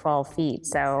 8 by 12 feet.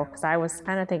 So, because I was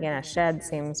kind of thinking a shed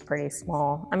seems pretty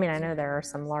small. I mean, I know there are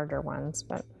some larger ones,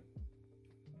 but.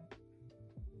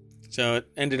 So it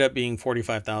ended up being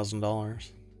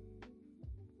 $45,000.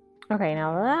 Okay,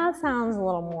 now that sounds a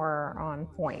little more on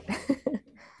point.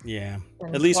 Yeah,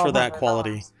 at least for that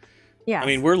quality. Yeah. I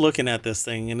mean, we're looking at this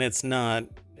thing, and it's not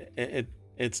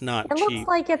it's not It cheap. looks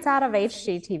like it's out of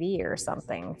HGTV or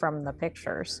something from the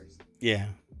pictures. Yeah,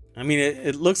 I mean,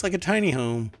 it looks like a tiny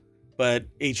home, but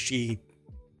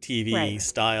HGTV Right.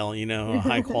 style, you know,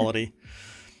 high quality.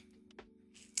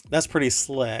 That's pretty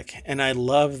slick, and I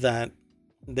love that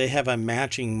they have a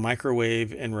matching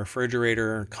microwave and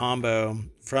refrigerator combo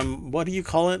from, what do you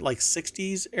call it, like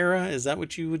 60s era? Is that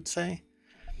what you would say?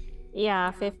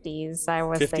 Yeah, 50s, I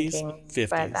was 50s? thinking. 50s.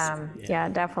 But yeah,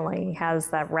 it definitely has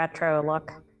that retro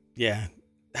look. Yeah,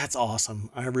 that's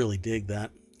awesome. I really dig that.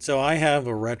 So I have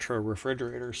a retro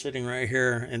refrigerator sitting right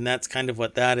here, and that's kind of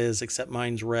what that is, except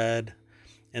mine's red.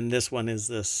 And this one is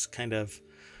this kind of,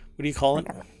 what do you call it?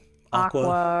 Like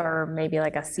aqua or maybe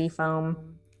like a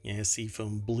seafoam. Yeah,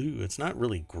 seafoam blue. It's not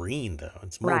really green though.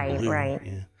 It's more Right, blue. right.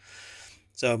 Yeah.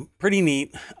 So pretty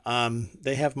neat.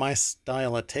 They have my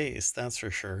style of taste, that's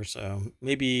for sure. So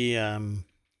maybe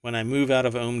when I move out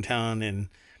of ohmTown and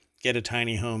get a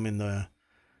tiny home in a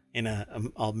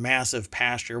massive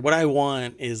pasture, what I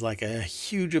want is like a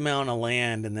huge amount of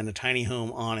land and then a tiny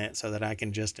home on it so that I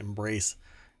can just embrace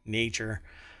nature.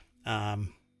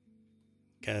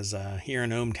 Because here in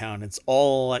ohmTown, it's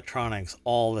all electronics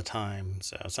all the time.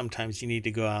 So sometimes you need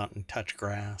to go out and touch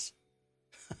grass.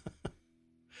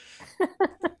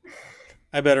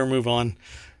 I better move on.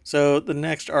 So the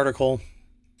next article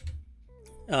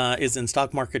is in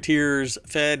Stock Marketeers.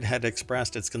 Fed had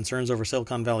expressed its concerns over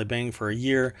Silicon Valley Bank for a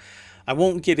year. I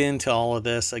won't get into all of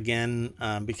this again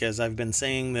because I've been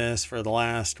saying this for the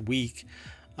last week.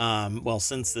 Well,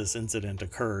 since this incident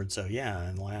occurred. So yeah,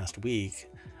 in the last week.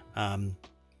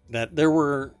 That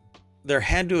there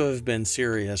had to have been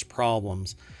serious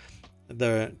problems.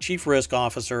 The chief risk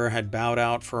officer had bowed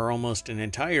out for almost an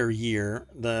entire year.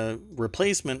 The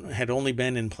replacement had only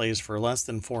been in place for less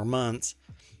than 4 months.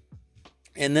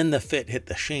 And then the fit hit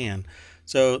the shan.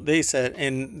 So they said,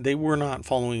 and they were not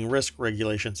following risk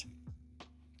regulations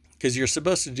because you're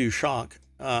supposed to do shock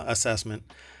assessment,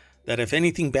 that if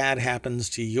anything bad happens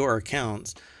to your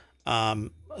accounts,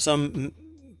 some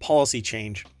policy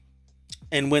change.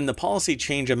 And when the policy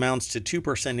change amounts to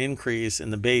 2% increase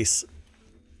in the base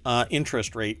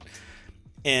interest rate,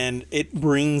 and it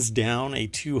brings down a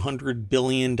 $200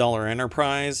 billion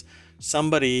enterprise,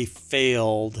 somebody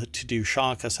failed to do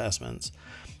shock assessments.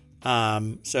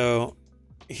 So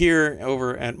here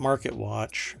over at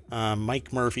MarketWatch,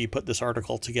 Mike Murphy put this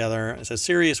article together. It says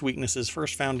serious weaknesses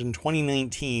first found in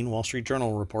 2019, Wall Street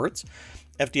Journal reports.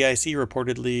 FDIC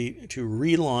reportedly to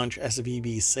relaunch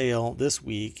SVB sale this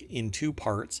week in 2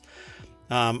 parts.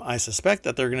 I suspect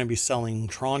that they're going to be selling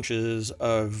tranches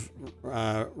of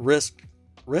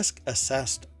risk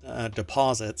assessed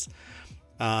deposits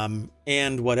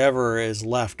and whatever is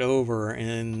left over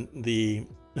in the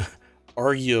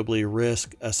arguably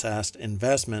risk assessed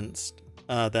investments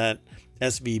that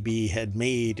SVB had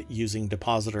made using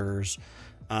depositors'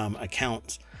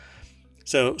 accounts.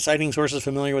 So, citing sources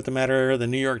familiar with the matter, the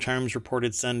New York Times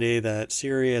reported Sunday that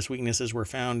serious weaknesses were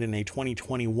found in a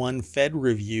 2021 Fed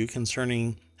review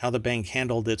concerning how the bank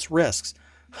handled its risks.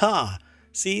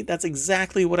 See, that's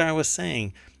exactly what I was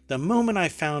saying. The moment I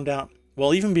found out,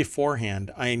 well, even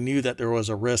beforehand, I knew that there was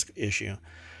a risk issue.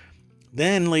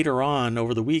 Then later on,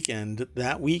 over the weekend,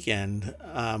 we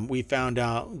found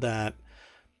out that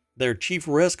their chief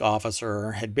risk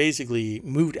officer had basically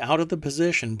moved out of the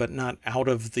position, but not out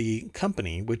of the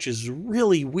company, which is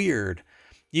really weird.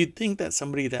 You'd think that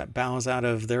somebody that bows out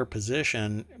of their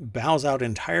position bows out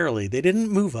entirely. They didn't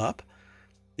move up.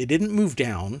 They didn't move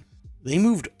down. They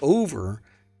moved over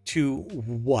to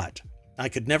what? I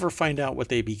could never find out what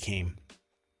they became.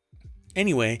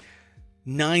 Anyway,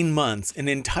 9 months, an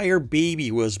entire baby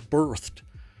was birthed,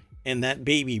 and that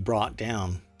baby brought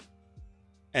down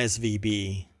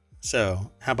SVB. So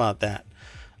how about that?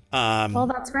 Well,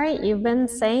 that's right. You've been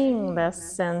saying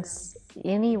this since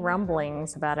any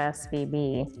rumblings about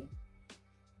SVB.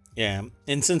 Yeah.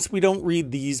 And since we don't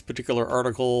read these particular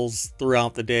articles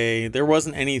throughout the day, there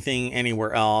wasn't anything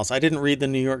anywhere else. I didn't read the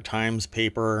New York Times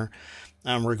paper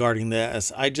regarding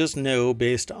this. I just know,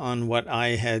 based on what I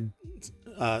had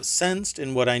sensed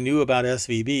and what I knew about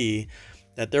SVB,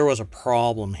 that there was a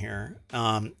problem here,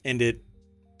 and it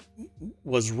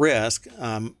was risk.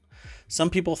 Some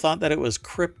people thought that it was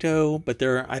crypto, but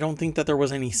I don't think that there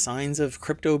was any signs of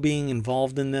crypto being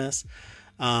involved in this.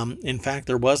 In fact,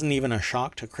 there wasn't even a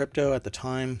shock to crypto at the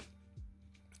time.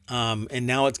 And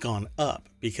now it's gone up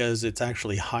because it's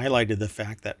actually highlighted the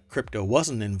fact that crypto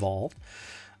wasn't involved.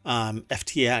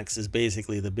 FTX is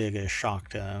basically the biggest shock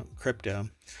to crypto.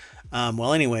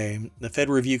 Well, anyway, the Fed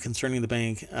review concerning the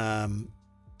bank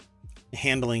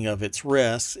handling of its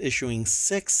risks, issuing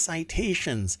 6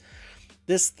 citations.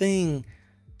 This thing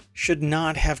should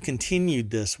not have continued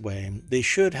this way. They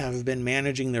should have been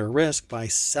managing their risk by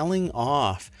selling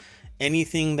off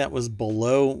anything that was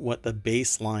below what the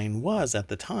baseline was at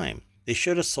the time. They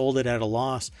should have sold it at a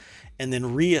loss and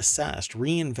then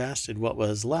reinvested what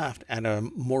was left at a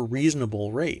more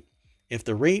reasonable rate. If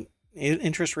the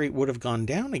interest rate would have gone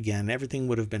down again, everything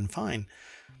would have been fine,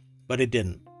 but it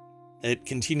didn't. It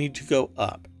continued to go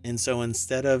up. And so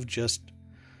instead of just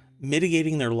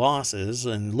mitigating their losses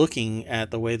and looking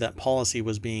at the way that policy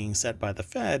was being set by the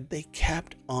Fed, they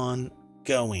kept on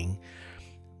going.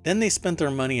 Then they spent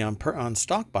their money on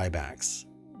stock buybacks,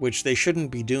 which they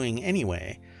shouldn't be doing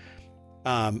anyway.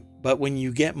 But when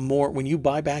you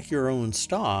buy back your own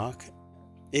stock,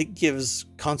 it gives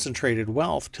concentrated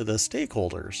wealth to the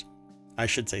stakeholders. I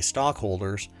should say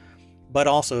stockholders, but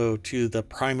also to the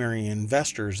primary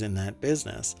investors in that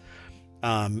business.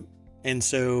 And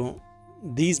so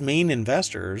these main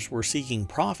investors were seeking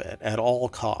profit at all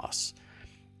costs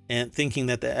and thinking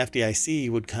that the FDIC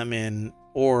would come in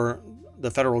or the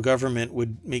federal government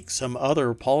would make some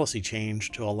other policy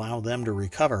change to allow them to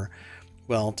recover.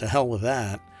 Well, to hell with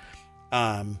that.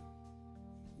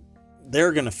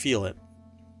 They're going to feel it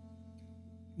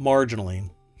marginally.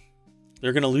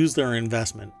 They're going to lose their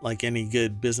investment like any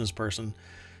good business person.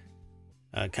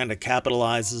 Kind of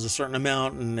capitalizes a certain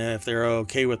amount, and if they're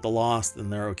okay with the loss, then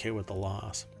they're okay with the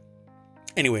loss.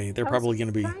 Anyway, they're probably going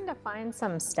to be trying to find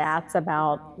some stats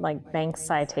about like bank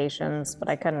citations, but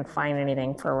I couldn't find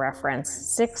anything for reference.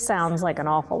 6 sounds like an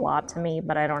awful lot to me,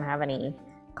 but I don't have any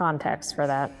context for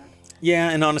that. Yeah,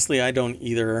 and honestly, I don't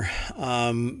either.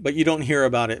 But you don't hear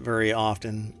about it very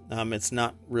often. It's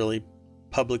not really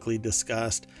publicly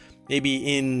discussed,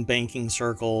 maybe in banking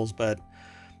circles, but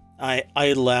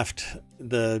I left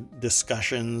the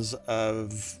discussions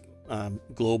of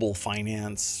global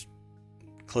finance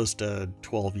close to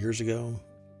 12 years ago.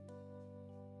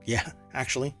 Yeah,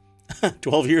 actually,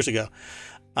 12 years ago.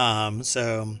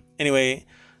 So anyway,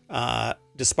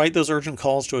 despite those urgent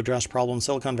calls to address problems,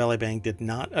 Silicon Valley Bank did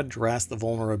not address the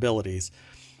vulnerabilities.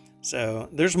 So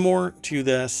there's more to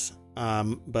this,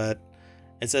 but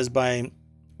it says by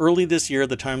early this year,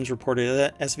 the Times reported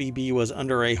that SVB was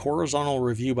under a horizontal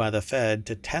review by the Fed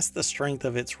to test the strength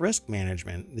of its risk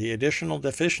management. The additional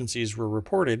deficiencies were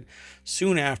reported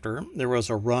soon after there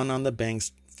was a run on the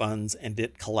bank's funds and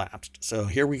it collapsed. So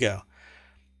here we go.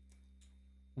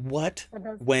 What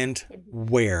went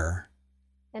where?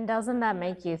 And doesn't that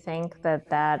make you think that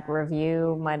that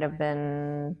review might have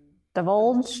been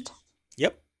divulged?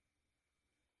 Yep.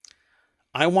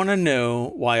 I want to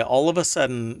know why all of a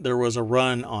sudden there was a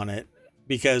run on it,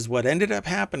 because what ended up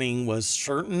happening was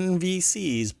certain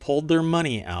VCs pulled their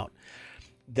money out.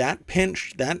 That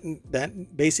pinched,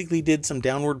 that basically did some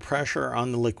downward pressure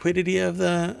on the liquidity of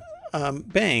the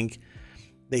bank.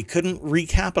 They couldn't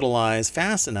recapitalize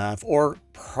fast enough or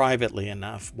privately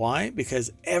enough. Why?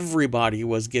 Because everybody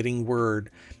was getting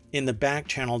word in the back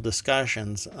channel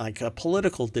discussions, like a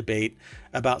political debate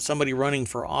about somebody running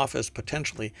for office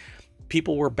potentially.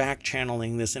 People were back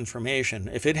channeling this information.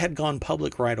 If it had gone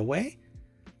public right away,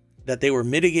 that they were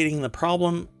mitigating the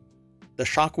problem, the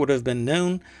shock would have been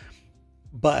known.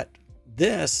 But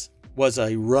this was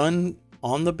a run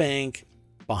on the bank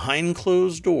behind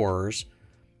closed doors,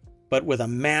 but with a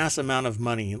mass amount of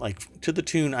money, like to the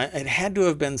tune, it had to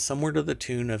have been somewhere to the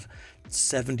tune of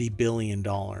 $70 billion,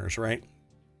 right?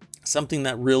 Something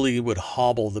that really would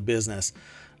hobble the business.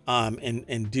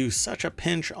 And do such a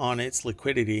pinch on its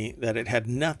liquidity that it had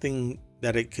nothing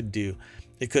that it could do.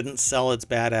 It couldn't sell its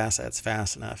bad assets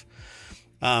fast enough.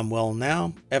 Well,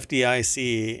 now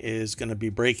FDIC is going to be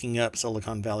breaking up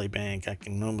Silicon Valley Bank. I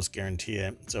can almost guarantee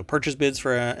it. So purchase bids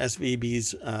for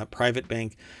SVB's private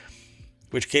bank,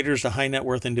 which caters to high net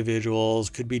worth individuals,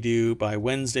 could be due by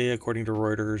Wednesday, according to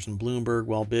Reuters and Bloomberg,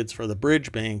 while bids for the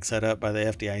bridge bank set up by the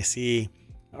FDIC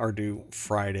are due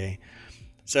Friday.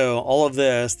 So all of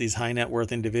this, these high net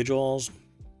worth individuals,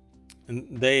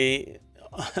 and they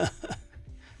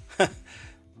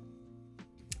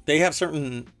they have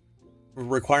certain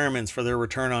requirements for their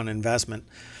return on investment.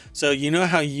 So you know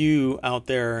how you out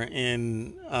there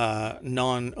in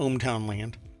non-ohmTown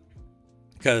land,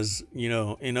 because you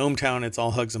know in ohmTown it's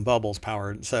all hugs and bubbles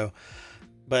powered. So,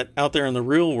 but out there in the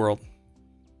real world,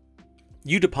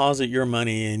 you deposit your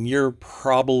money and you're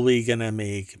probably gonna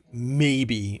make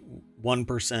maybe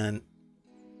 1%,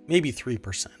 maybe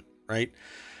 3%, right?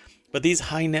 But these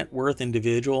high net worth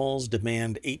individuals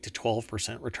demand 8 to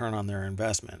 12% return on their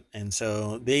investment. And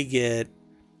so they get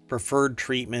preferred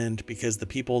treatment because the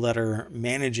people that are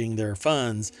managing their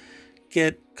funds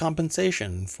get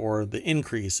compensation for the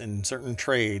increase in certain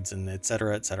trades and et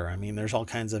cetera, et cetera. I mean, there's all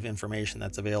kinds of information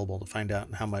that's available to find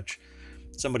out how much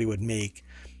somebody would make.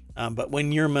 But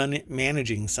when you're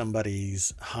managing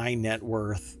somebody's high net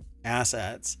worth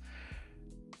assets,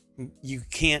 you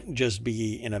can't just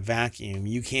be in a vacuum.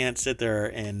 You can't sit there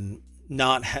and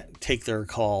not take their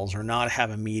calls or not have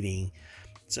a meeting.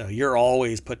 So you're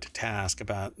always put to task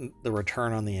about the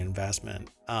return on the investment.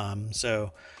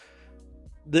 So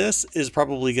this is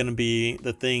probably going to be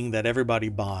the thing that everybody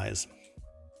buys,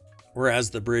 whereas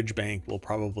the bridge bank will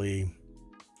probably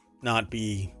not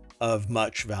be of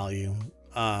much value.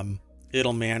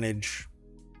 It'll manage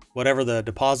whatever the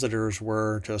depositors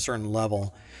were to a certain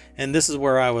level. And this is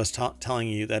where I was telling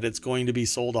you that it's going to be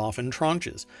sold off in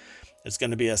tranches. It's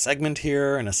going to be a segment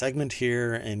here and a segment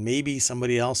here, and maybe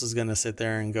somebody else is going to sit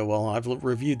there and go, well, I've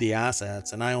reviewed the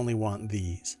assets and I only want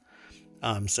these.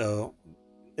 So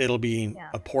it'll be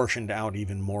apportioned out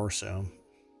even more so.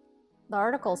 The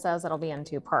article says it'll be in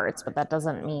 2 parts, but that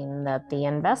doesn't mean that the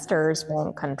investors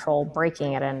won't control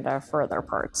breaking it into further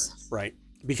parts. Right.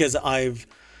 Because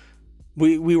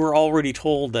we were already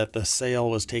told that the sale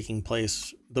was taking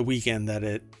place the weekend that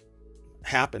it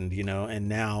happened, you know, and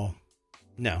now,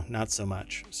 no, not so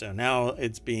much. So now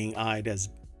it's being eyed as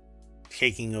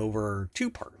taking over 2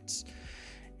 parts.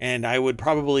 And I would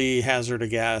probably hazard a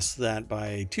guess that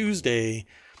by Tuesday,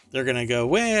 they're going to go,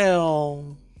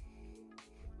 well,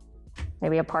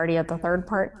 maybe a party at the 3rd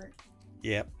part.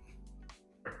 Yep.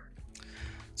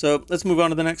 So let's move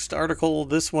on to the next article.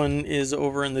 This one is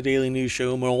over in the Daily News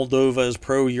Show. Moldova's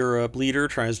pro-Europe leader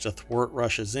tries to thwart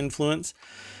Russia's influence.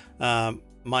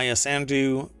 Maya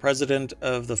Sandu, president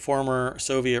of the former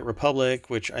Soviet Republic,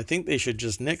 which I think they should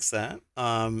just nix that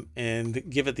and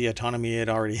give it the autonomy it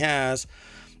already has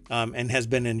and has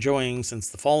been enjoying since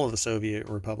the fall of the Soviet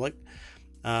Republic,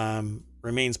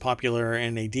 remains popular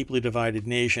in a deeply divided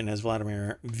nation as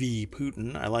Vladimir V.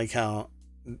 Putin. I like how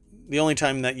the only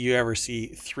time that you ever see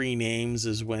 3 names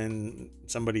is when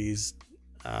somebody's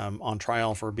on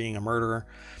trial for being a murderer.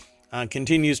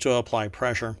 Continues to apply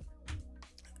pressure.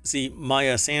 See,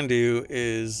 Maya Sandu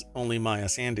is only Maya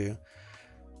Sandu.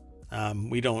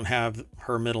 We don't have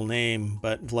her middle name,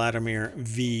 but Vladimir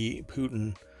V.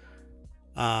 Putin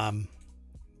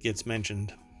gets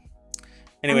mentioned.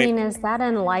 Anyway, I mean, is that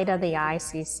in light of the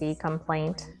ICC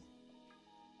complaint?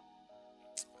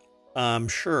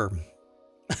 Sure.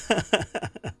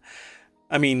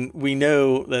 I mean, we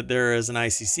know that there is an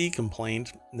ICC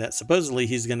complaint that supposedly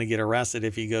he's going to get arrested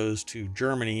if he goes to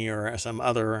Germany or some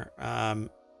other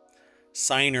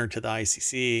signer to the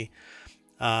ICC.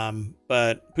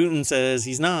 But Putin says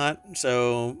he's not,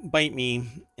 so bite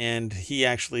me. And he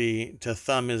actually, to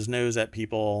thumb his nose at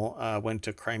people, went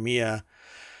to Crimea.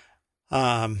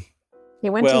 He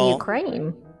went to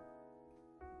Ukraine.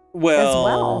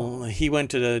 Well, he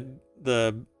went to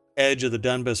the edge of the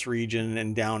Donbas region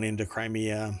and down into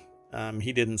Crimea.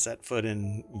 He didn't set foot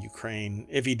in Ukraine.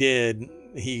 If he did,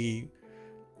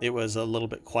 it was a little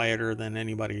bit quieter than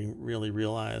anybody really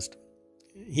realized.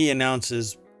 He announced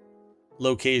his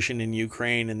location in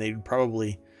Ukraine, and they'd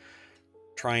probably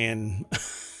try and...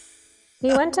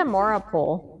 He went to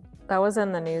Mariupol. That was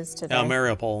in the news today. Oh,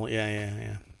 Mariupol.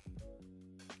 Yeah.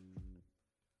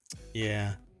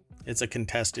 Yeah, it's a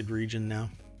contested region now.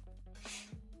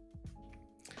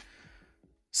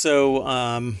 So,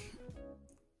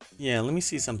 yeah, let me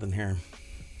see something here.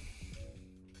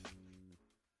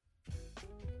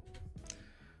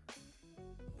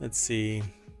 Let's see.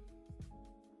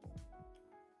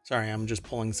 Sorry, I'm just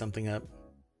pulling something up.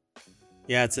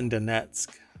 Yeah, it's in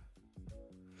Donetsk.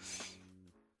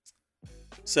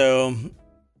 So,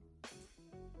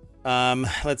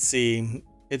 let's see.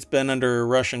 It's been under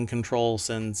Russian control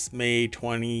since May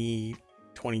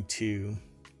 2022.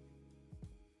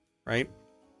 Right?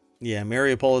 Yeah,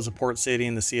 Mariupol is a port city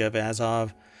in the Sea of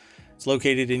Azov. It's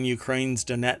located in Ukraine's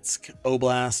Donetsk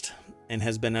Oblast and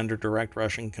has been under direct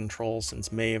Russian control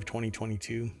since May of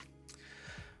 2022.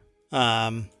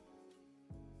 That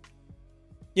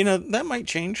might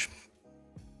change.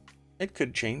 It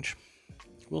could change.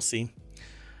 We'll see.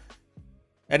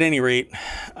 At any rate,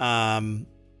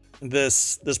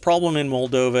 this problem in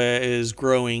Moldova is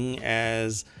growing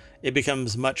as it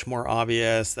becomes much more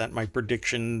obvious that my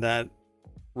prediction that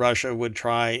Russia would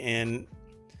try and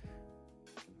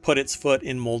put its foot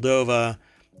in Moldova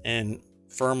and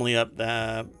firmly up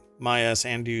Maya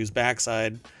Sandu's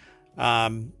backside,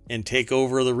 and take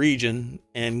over the region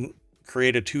and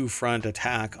create a two-front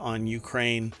attack on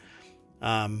Ukraine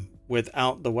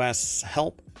without the West's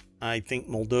help. I think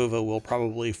Moldova will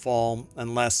probably fall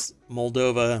unless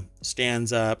Moldova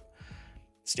stands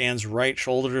right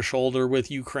shoulder to shoulder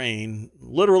with Ukraine,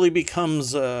 literally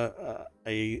becomes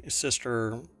a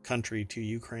sister country to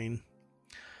Ukraine.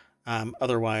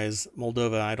 Otherwise,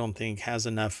 Moldova, I don't think, has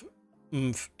enough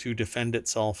oomph to defend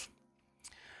itself.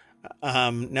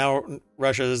 Now,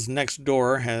 Russia's next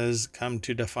door has come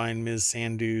to define Ms.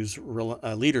 Sandu's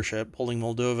leadership, holding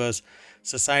Moldova's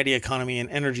society, economy, and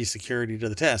energy security to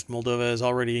the test. Moldova is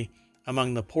already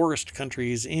among the poorest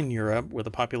countries in Europe, with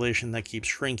a population that keeps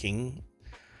shrinking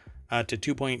to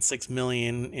 2.6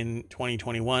 million in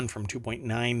 2021 from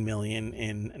 2.9 million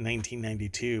in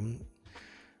 1992.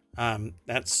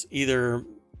 That's either...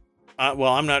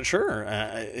 well, I'm not sure.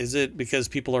 Is it because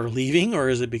people are leaving, or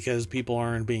is it because people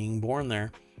aren't being born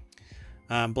there?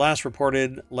 Blast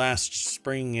reported last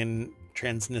spring in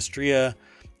Transnistria,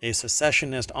 a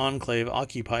secessionist enclave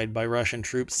occupied by Russian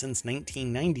troops since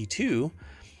 1992,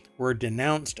 were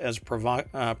denounced as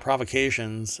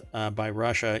provocations by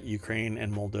Russia, Ukraine,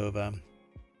 and Moldova.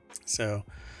 So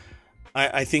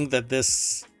I think that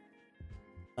this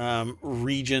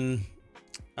region...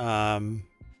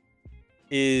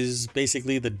 is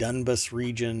basically the Donbas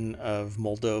region of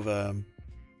Moldova.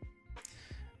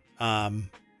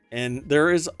 And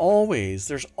there's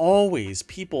always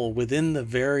people within the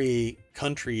very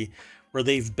country where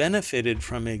they've benefited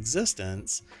from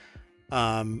existence.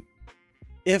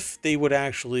 If they would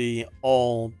actually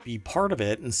all be part of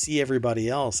it and see everybody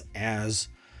else as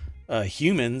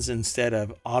humans instead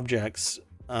of objects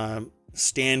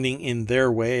standing in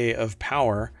their way of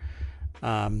power.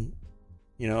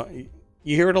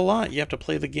 You hear it a lot. You have to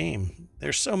play the game.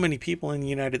 There's so many people in the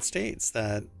United States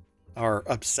that are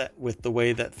upset with the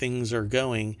way that things are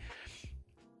going.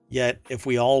 Yet, if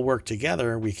we all work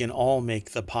together, we can all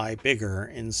make the pie bigger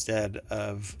instead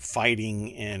of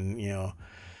fighting and,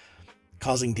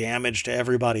 causing damage to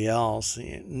everybody else.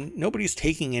 Nobody's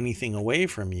taking anything away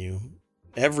from you.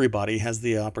 Everybody has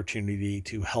the opportunity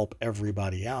to help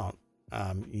everybody out.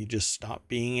 You just stop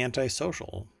being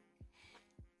antisocial.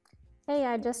 Hey,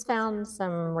 I just found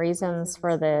some reasons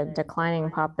for the declining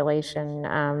population.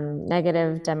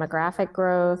 Negative demographic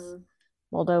growth,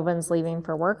 Moldovans leaving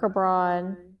for work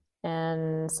abroad,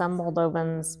 and some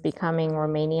Moldovans becoming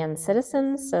Romanian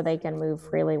citizens so they can move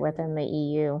freely within the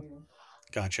EU.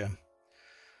 Gotcha.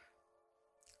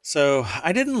 So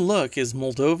I didn't look. Is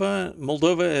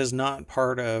Moldova is not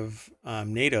part of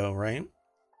NATO, right?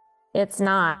 It's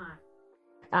not.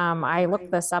 I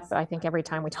look this up, I think, every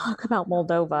time we talk about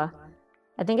Moldova.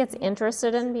 I think it's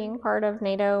interested in being part of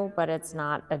NATO, but it's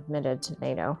not admitted to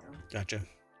NATO. Gotcha.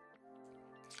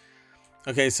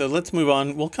 Okay, so let's move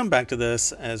on. We'll come back to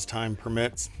this as time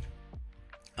permits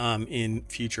in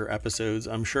future episodes.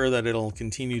 I'm sure that it'll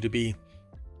continue to be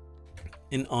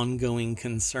an ongoing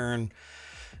concern.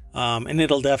 And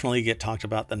it'll definitely get talked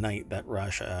about the night that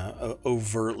Russia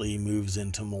overtly moves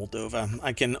into Moldova.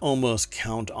 I can almost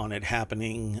count on it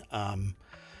happening.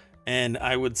 And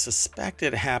I would suspect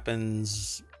it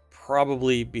happens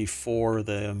probably before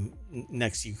the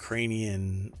next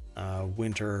Ukrainian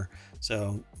winter.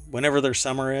 So whenever their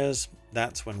summer is,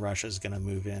 that's when Russia's going to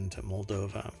move into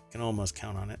Moldova. I can almost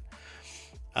count on it.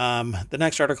 The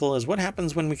next article is what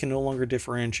happens when we can no longer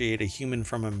differentiate a human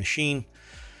from a machine.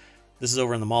 This is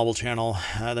over in the Marble channel.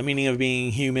 The meaning of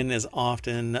being human is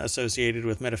often associated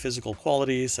with metaphysical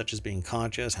qualities, such as being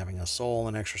conscious, having a soul,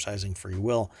 and exercising free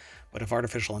will. But if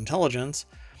artificial intelligence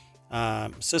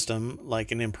system,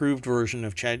 like an improved version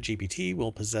of ChatGPT,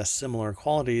 will possess similar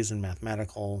qualities in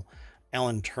mathematical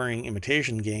Alan Turing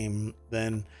imitation game,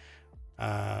 then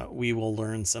we will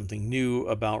learn something new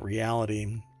about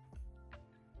reality.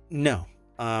 No,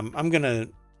 I'm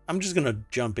just gonna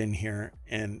jump in here,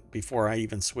 and before I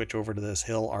even switch over to this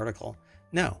Hill article,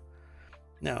 no.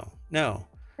 Just no.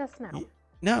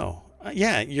 No.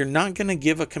 Yeah, you're not gonna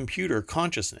give a computer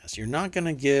consciousness. You're not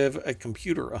gonna give a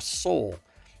computer a soul.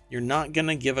 You're not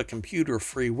gonna give a computer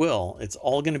free will. It's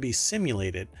all gonna be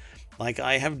simulated, like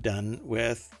I have done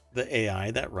with the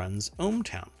AI that runs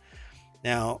ohmTown.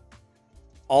 Now,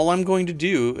 all I'm going to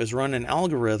do is run an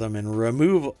algorithm and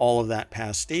remove all of that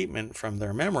past statement from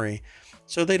their memory,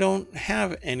 so they don't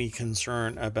have any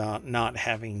concern about not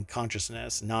having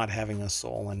consciousness, not having a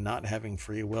soul, and not having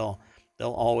free will.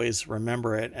 They'll always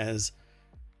remember it as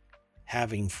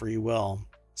having free will.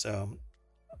 So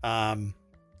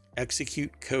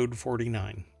execute code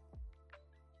 49.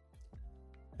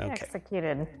 Okay.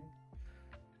 Executed.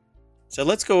 So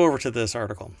let's go over to this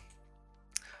article.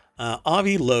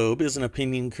 Avi Loeb is an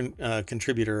opinion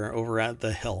contributor over at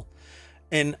The Hill.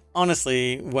 And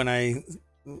honestly, when I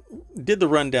did the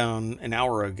rundown an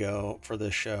hour ago for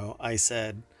this show, I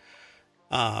said,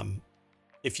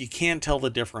 if you can't tell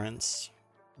the difference,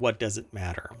 what does it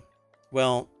matter?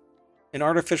 Well, in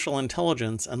artificial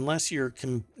intelligence, unless you're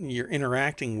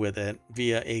interacting with it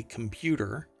via a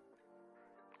computer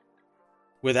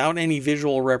without any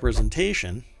visual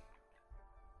representation,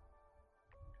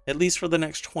 at least for the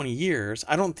next 20 years,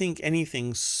 I don't think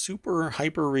anything super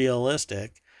hyper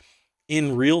realistic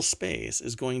in real space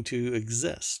is going to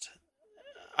exist.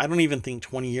 I don't even think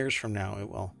 20 years from now it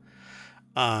will.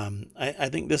 I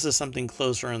think this is something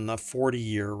closer in the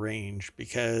 40-year range,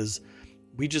 because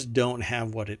we just don't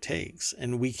have what it takes,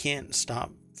 and we can't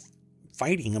stop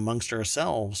fighting amongst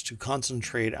ourselves to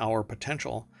concentrate our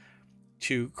potential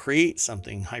to create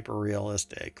something hyper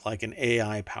realistic, like an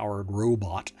AI powered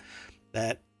robot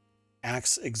that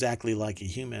acts exactly like a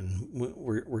human.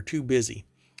 We're too busy,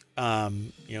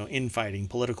 infighting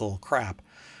political crap.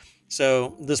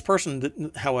 So this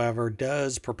person, however,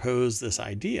 does propose this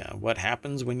idea. What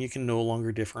happens when you can no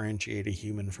longer differentiate a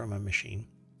human from a machine?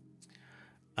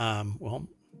 Well,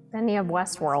 then you have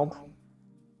Westworld.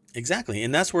 Exactly.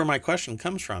 And that's where my question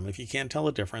comes from. If you can't tell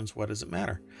the difference, what does it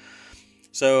matter?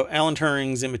 So Alan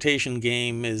Turing's imitation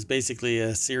game is basically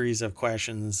a series of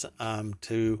questions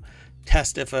to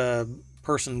test if a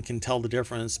person can tell the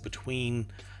difference between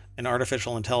an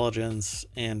artificial intelligence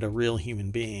and a real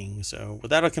human being. So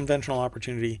without a conventional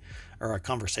opportunity or a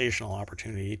conversational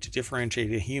opportunity to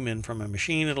differentiate a human from a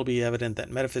machine, it'll be evident that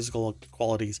metaphysical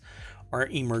qualities are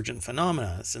emergent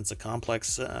phenomena, since a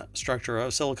complex structure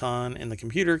of silicon in the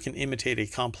computer can imitate a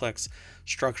complex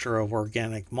structure of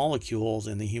organic molecules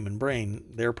in the human brain.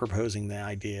 They're proposing the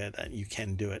idea that you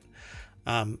can do it.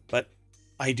 But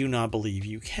I do not believe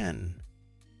you can.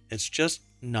 It's just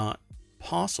not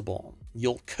possible.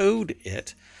 You'll code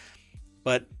it,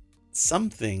 but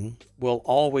something will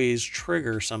always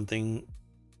trigger something,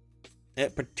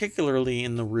 particularly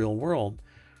in the real world.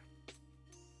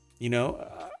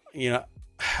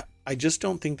 I just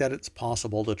don't think that it's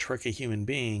possible to trick a human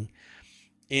being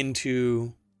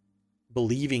into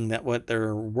believing that what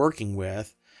they're working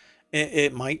with,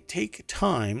 it might take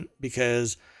time,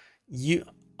 because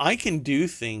I can do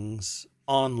things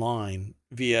online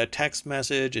via text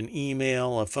message, an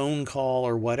email, a phone call,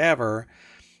 or whatever,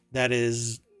 that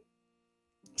is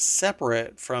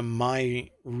separate from my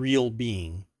real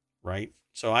being, right?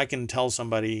 So I can tell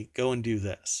somebody, go and do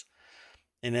this.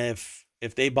 And if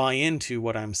they buy into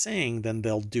what I'm saying, then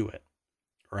they'll do it,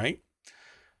 right?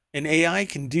 An AI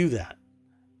can do that.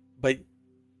 But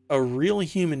a real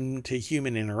human to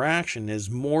human interaction is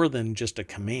more than just a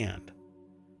command.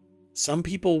 Some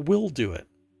people will do it,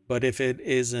 but if it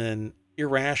is an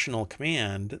irrational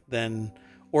command, then,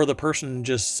 or the person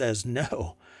just says,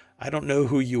 no, I don't know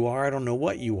who you are, I don't know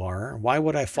what you are, why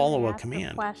would I follow a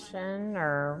command? Question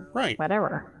or right.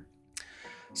 Whatever.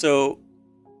 So,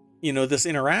 this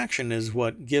interaction is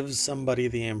what gives somebody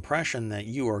the impression that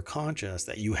you are conscious,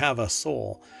 that you have a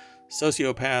soul.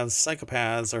 Sociopaths,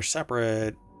 psychopaths are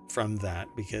separate from that,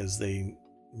 because they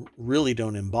really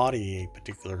don't embody a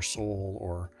particular soul,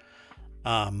 or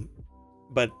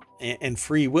and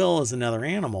free will is another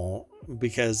animal,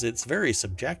 because it's very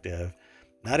subjective.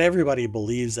 Not everybody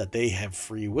believes that they have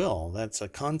free will. That's a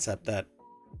concept that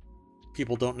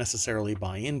people don't necessarily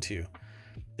buy into.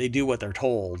 They do what they're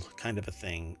told, kind of a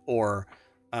thing. Or,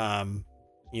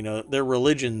 their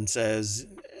religion says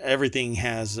everything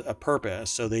has a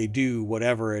purpose, so they do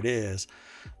whatever it is.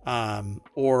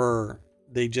 Or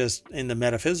they just, in the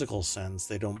metaphysical sense,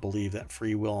 they don't believe that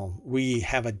free will, we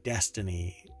have a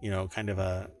destiny, kind of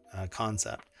a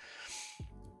concept.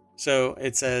 So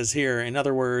it says here, in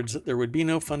other words, there would be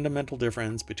no fundamental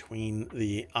difference between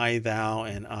the I, thou,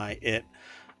 and I, it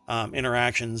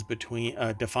interactions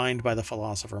defined by the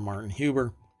philosopher Martin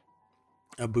Buber,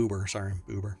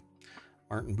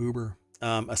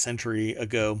 a century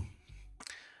ago.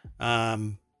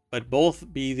 But both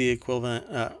would be the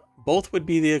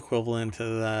equivalent to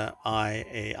the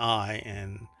I-AI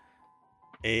and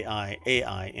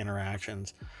AI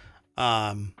interactions.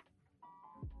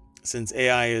 since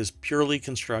AI is purely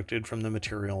constructed from the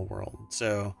material world.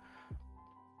 So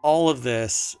all of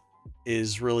this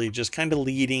is really just kind of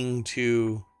leading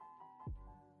to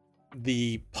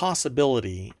the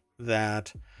possibility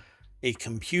that a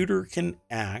computer can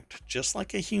act just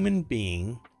like a human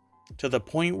being to the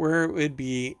point where it would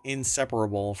be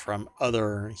inseparable from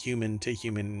other human to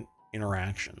human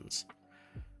interactions.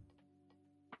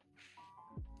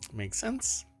 Makes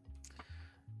sense?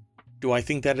 Do I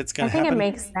think that it's going I to think happen? it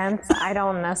makes sense. I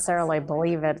don't necessarily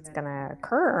believe it's going to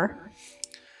occur,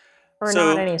 or not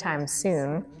So, anytime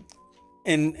soon.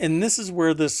 and this is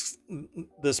where this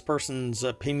person's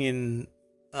opinion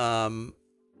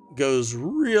goes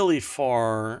really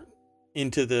far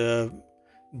into the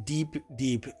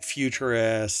deep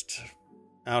futurist,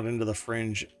 out into the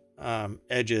fringe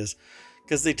edges,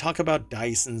 because they talk about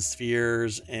Dyson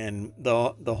spheres and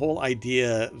the whole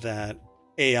idea that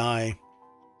AI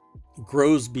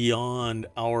grows beyond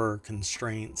our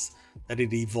constraints, that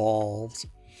it evolves.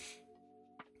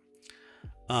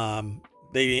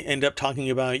 They end up talking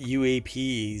about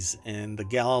UAPs and the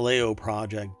Galileo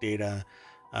project data,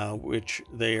 which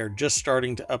they are just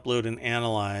starting to upload and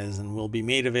analyze and will be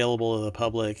made available to the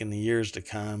public in the years to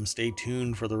come. Stay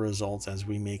tuned for the results as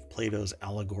we make Plato's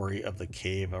allegory of the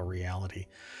cave a reality.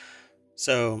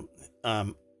 So,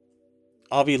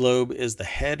 Avi Loeb is the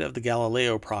head of the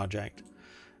Galileo project,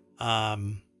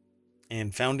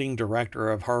 and founding director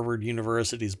of Harvard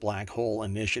University's Black Hole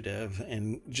Initiative,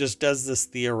 and just does this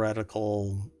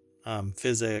theoretical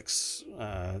physics,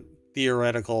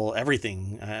 theoretical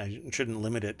everything. I shouldn't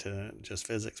limit it to just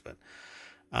physics, but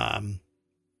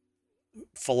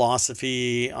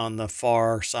philosophy on the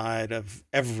far side of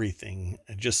everything,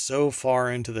 just so far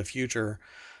into the future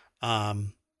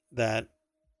that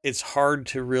it's hard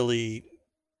to really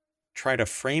try to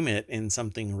frame it in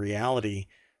something reality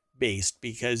based,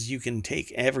 because you can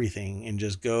take everything and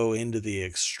just go into the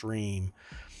extreme.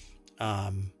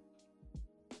 Does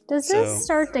this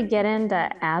start to get into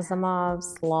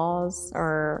Asimov's laws,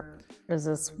 or is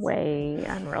this way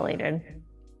unrelated?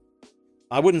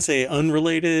 I wouldn't say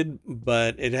unrelated,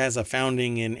 but it has a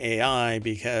founding in AI,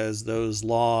 because those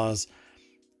laws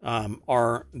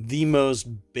are the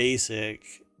most basic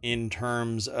in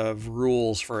terms of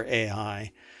rules for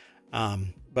AI.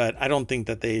 But I don't think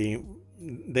that they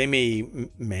may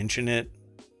mention it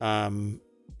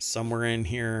somewhere in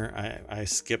here. I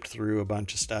skipped through a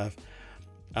bunch of stuff,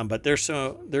 but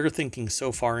they're thinking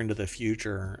so far into the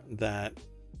future that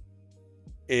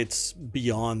it's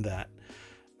beyond that,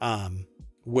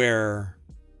 where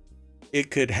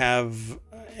it could have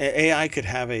AI could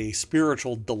have a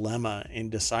spiritual dilemma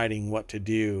in deciding what to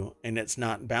do, and it's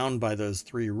not bound by those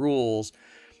three rules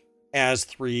as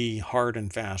three hard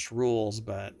and fast rules,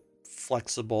 but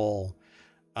flexible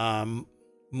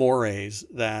mores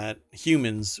that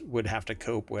humans would have to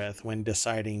cope with when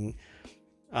deciding,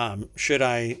 should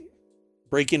I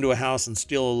break into a house and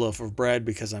steal a loaf of bread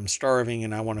because I'm starving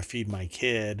and I want to feed my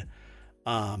kid,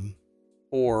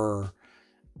 or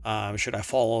should I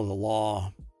follow the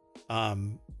law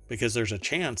because there's a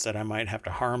chance that I might have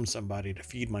to harm somebody to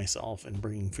feed myself and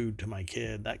bring food to my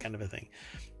kid, that kind of a thing.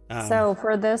 So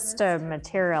for this to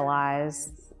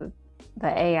materialize, the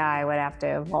AI would have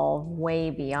to evolve way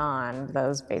beyond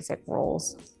those basic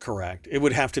rules. Correct. It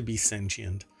would have to be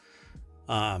sentient,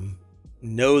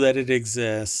 know that it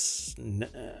exists,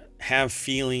 have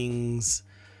feelings,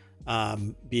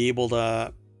 be able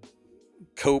to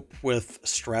cope with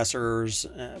stressors,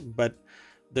 but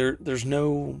there's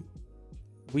no,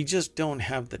 we just don't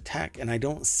have the tech, and I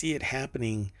don't see it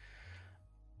happening.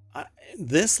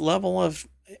 This level of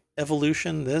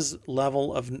evolution, this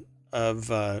level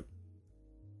of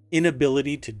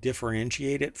inability to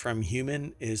differentiate it from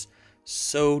human is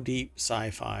so deep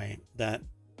sci-fi that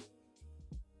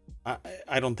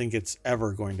I don't think it's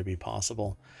ever going to be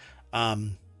possible.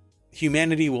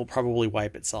 Humanity will probably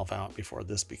wipe itself out before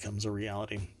this becomes a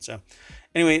reality. So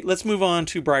anyway, let's move on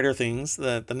to brighter things.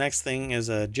 The next thing is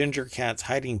a ginger cat's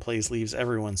hiding place leaves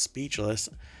everyone speechless,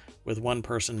 with one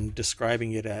person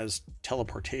describing it as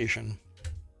teleportation.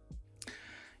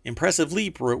 Impressive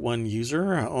leap, wrote one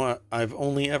user. I've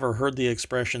only ever heard the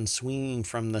expression swinging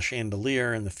from the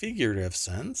chandelier in the figurative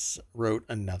sense, wrote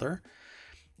another.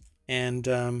 And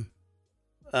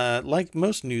like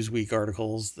most Newsweek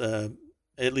articles,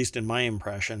 at least in my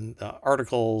impression, the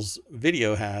article's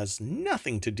video has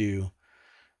nothing to do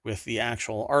with the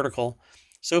actual article.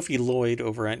 Sophie Lloyd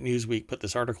over at Newsweek put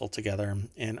this article together,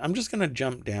 and I'm just going to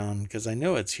jump down because I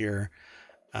know it's here.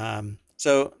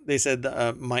 So they said,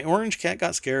 my orange cat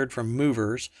got scared from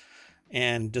movers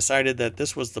and decided that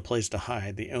this was the place to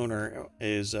hide. The owner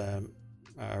is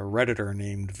Redditor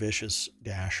named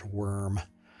Vicious-Worm.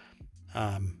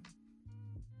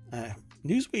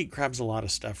 Newsweek grabs a lot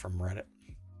of stuff from Reddit.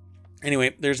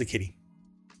 Anyway, there's a kitty.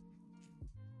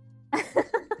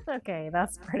 Okay,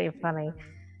 that's pretty funny.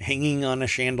 Hanging on a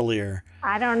chandelier.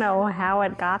 I don't know how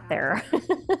it got there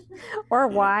or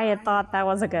why it thought that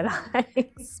was a good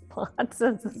hiding spot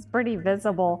since it's pretty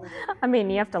visible. I mean,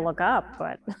 you have to look up,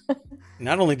 but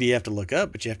Not only do you have to look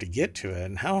up, but you have to get to it.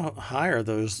 And how high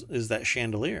is that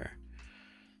chandelier?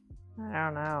 I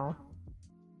don't know.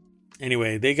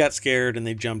 Anyway, they got scared and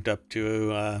they jumped up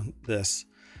to this.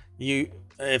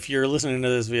 If you're listening to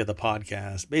this via the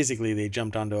podcast, basically they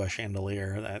jumped onto a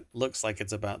chandelier that looks like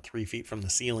it's about 3 feet from the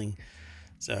ceiling.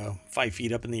 So 5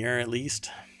 feet up in the air at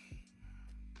least.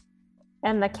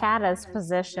 And the cat is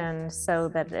positioned so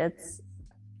that its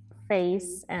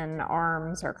face and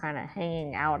arms are kind of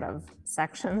hanging out of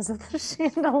sections of the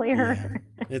chandelier.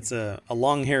 Yeah. It's a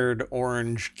long-haired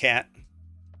orange cat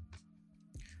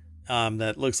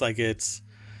that looks like it's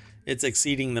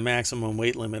exceeding the maximum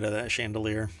weight limit of that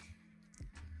chandelier.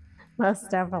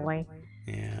 Most definitely.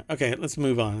 Yeah. Okay, let's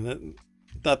move on.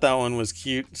 Thought that one was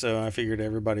cute, so I figured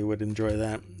everybody would enjoy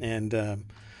that. And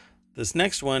this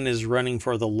next one is running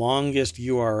for the longest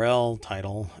URL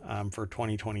title for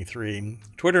 2023.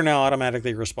 Twitter now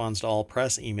automatically responds to all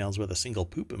press emails with a single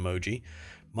poop emoji,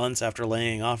 months after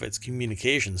laying off its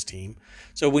communications team.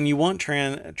 So when you want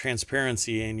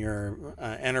transparency in your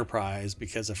enterprise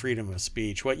because of freedom of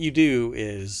speech, what you do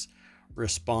is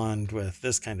respond with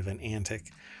this kind of an antic.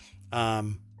 I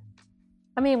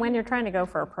mean, when you're trying to go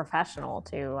for a professional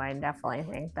too, I definitely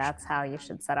think that's how you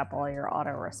should set up all your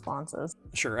auto responses.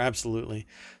 Sure, absolutely.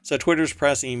 So Twitter's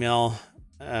press email,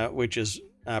 which is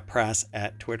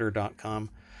press@twitter.com,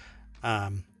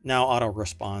 now auto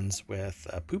responds with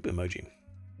a poop emoji.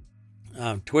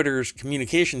 Twitter's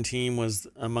communication team was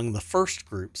among the first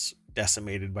groups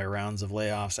decimated by rounds of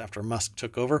layoffs after Musk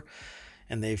took over,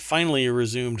 and they finally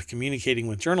resumed communicating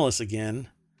with journalists again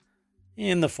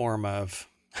in the form of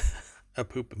a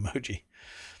poop emoji.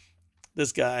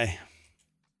 This guy.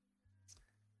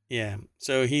 Yeah.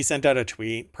 So he sent out a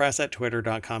tweet.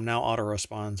 Press@twitter.com now auto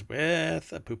responds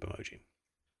with a poop emoji.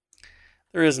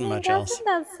 There isn't much else. Doesn't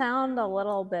that sound a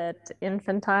little bit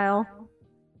infantile?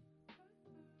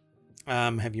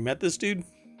 Have you met this dude?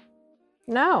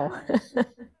 No.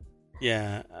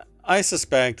 Yeah. I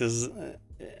suspect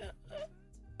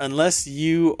unless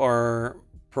you are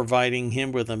providing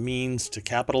him with a means to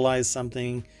capitalize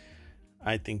something,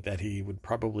 I think that he would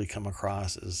probably come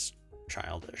across as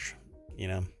childish, you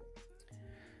know?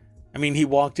 I mean, he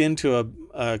walked into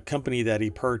a company that he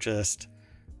purchased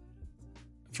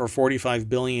for $45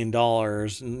 billion,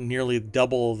 nearly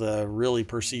double the really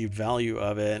perceived value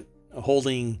of it,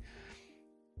 holding,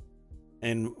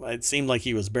 and it seemed like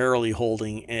he was barely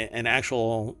holding an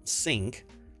actual sink,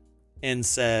 and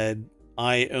said,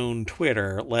 "I own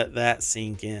Twitter, let that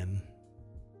sink in."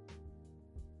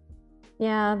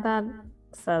 Yeah, that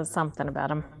says something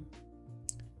about him.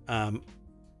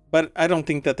 But I don't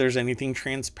think that there's anything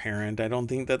transparent. I don't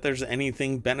think that there's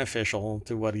anything beneficial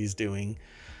to what he's doing.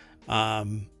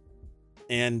 And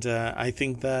I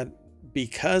think that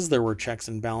because there were checks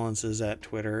and balances at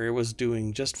Twitter, it was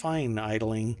doing just fine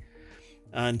idling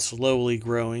and slowly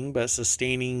growing, but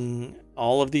sustaining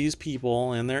all of these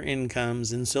people and their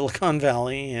incomes in Silicon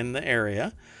Valley and the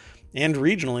area and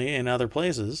regionally in other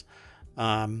places.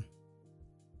 And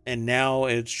now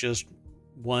it's just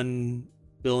one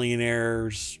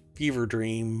billionaire's fever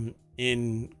dream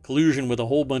in collusion with a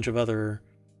whole bunch of other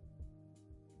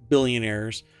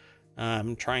billionaires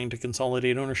trying to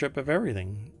consolidate ownership of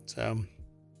everything. So,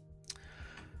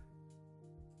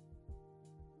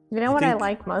 you know what I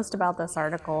like most about this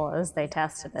article is they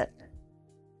tested it.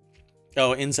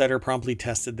 Oh, Insider promptly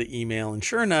tested the email and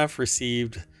sure enough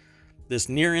received this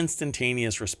near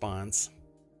instantaneous response.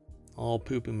 All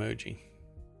poop emoji.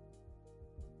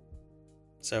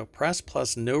 So press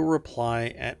plus no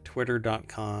reply at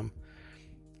twitter.com.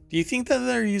 Do you think that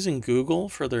they're using Google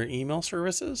for their email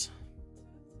services?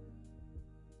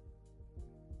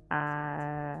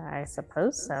 I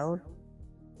suppose so.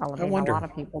 I mean, wonder. a lot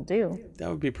of people do. That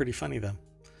would be pretty funny, though.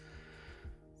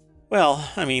 Well,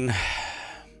 I mean,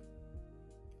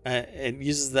 it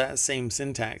uses that same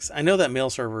syntax. I know that mail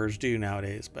servers do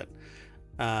nowadays, but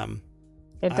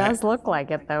it does look like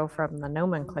it, though, from the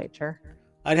nomenclature.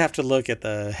 I'd have to look at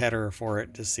the header for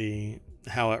it to see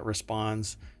how it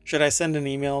responds. Should I send an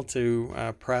email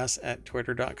to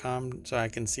press@twitter.com so I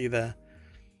can see the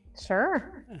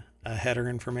Sure. Header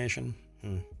information?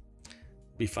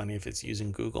 Be funny if it's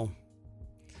using Google.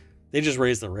 They just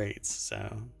raised the rates,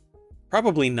 so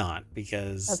Probably not,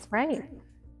 because That's right.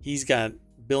 he's got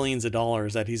billions of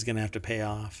dollars that he's going to have to pay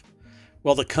off.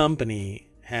 Well, the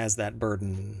company has that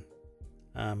burden.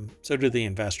 So do the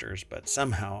investors, but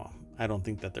somehow I don't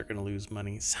think that they're going to lose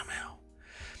money somehow.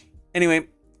 Anyway,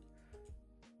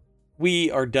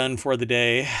 we are done for the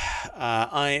day.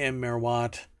 I am Mayor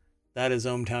Watt. That is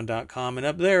ohmtown.com. And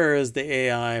up there is the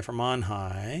AI from On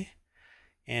High.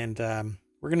 And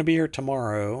we're going to be here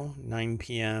tomorrow, 9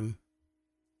 p.m.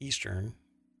 Eastern.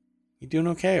 You doing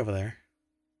okay over there?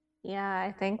 Yeah,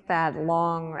 I think that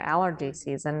long allergy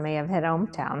season may have hit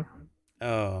ohmTown.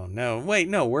 Oh, no. Wait,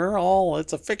 no.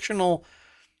 It's a fictional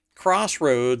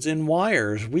crossroads in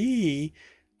wires. We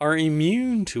are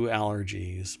immune to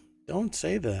allergies. Don't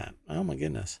say that. Oh, my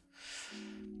goodness.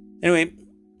 Anyway,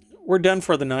 we're done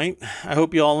for the night. I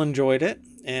hope you all enjoyed it.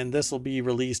 And this will be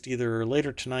released either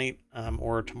later tonight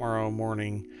or tomorrow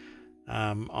morning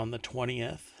on the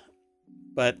 20th.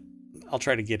 But I'll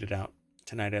try to get it out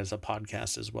tonight as a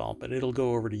podcast as well. But it'll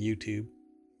go over to YouTube.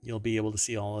 You'll be able to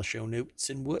see all the show notes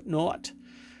and whatnot.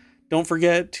 Don't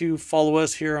forget to follow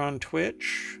us here on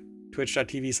Twitch,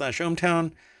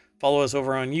 twitch.tv/ohmtown. Follow us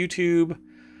over on YouTube,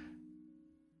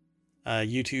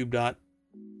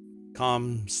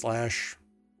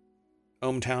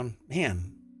 youtube.com/ohmtown.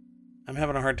 Man, I'm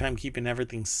having a hard time keeping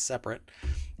everything separate.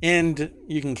 And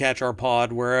you can catch our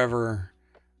pod wherever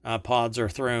pods are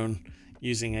thrown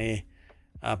using a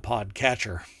pod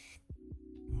catcher.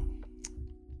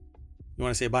 You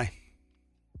want to say bye?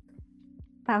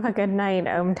 Have a good night,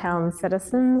 ohmTown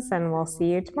citizens, and we'll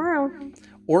see you tomorrow.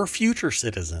 Or future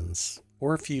citizens.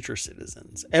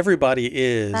 Everybody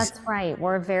is. That's right.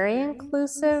 We're very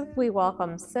inclusive. We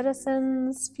welcome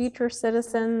citizens, future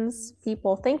citizens,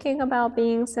 people thinking about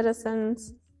being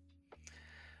citizens.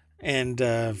 And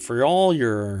for all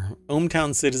your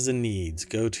ohmTown citizen needs,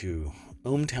 go to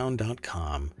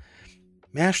ohmtown.com,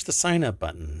 mash the sign up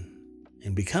button,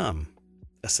 and become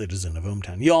a citizen of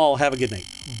ohmTown. Y'all have a good night.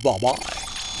 Bye-bye.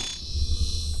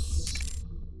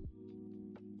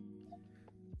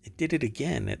 It did it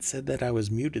again. It said that I was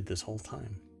muted this whole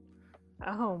time.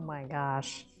 Oh my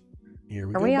gosh. Here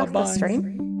we Are go. we Bye-bye. off the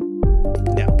stream?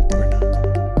 No, we're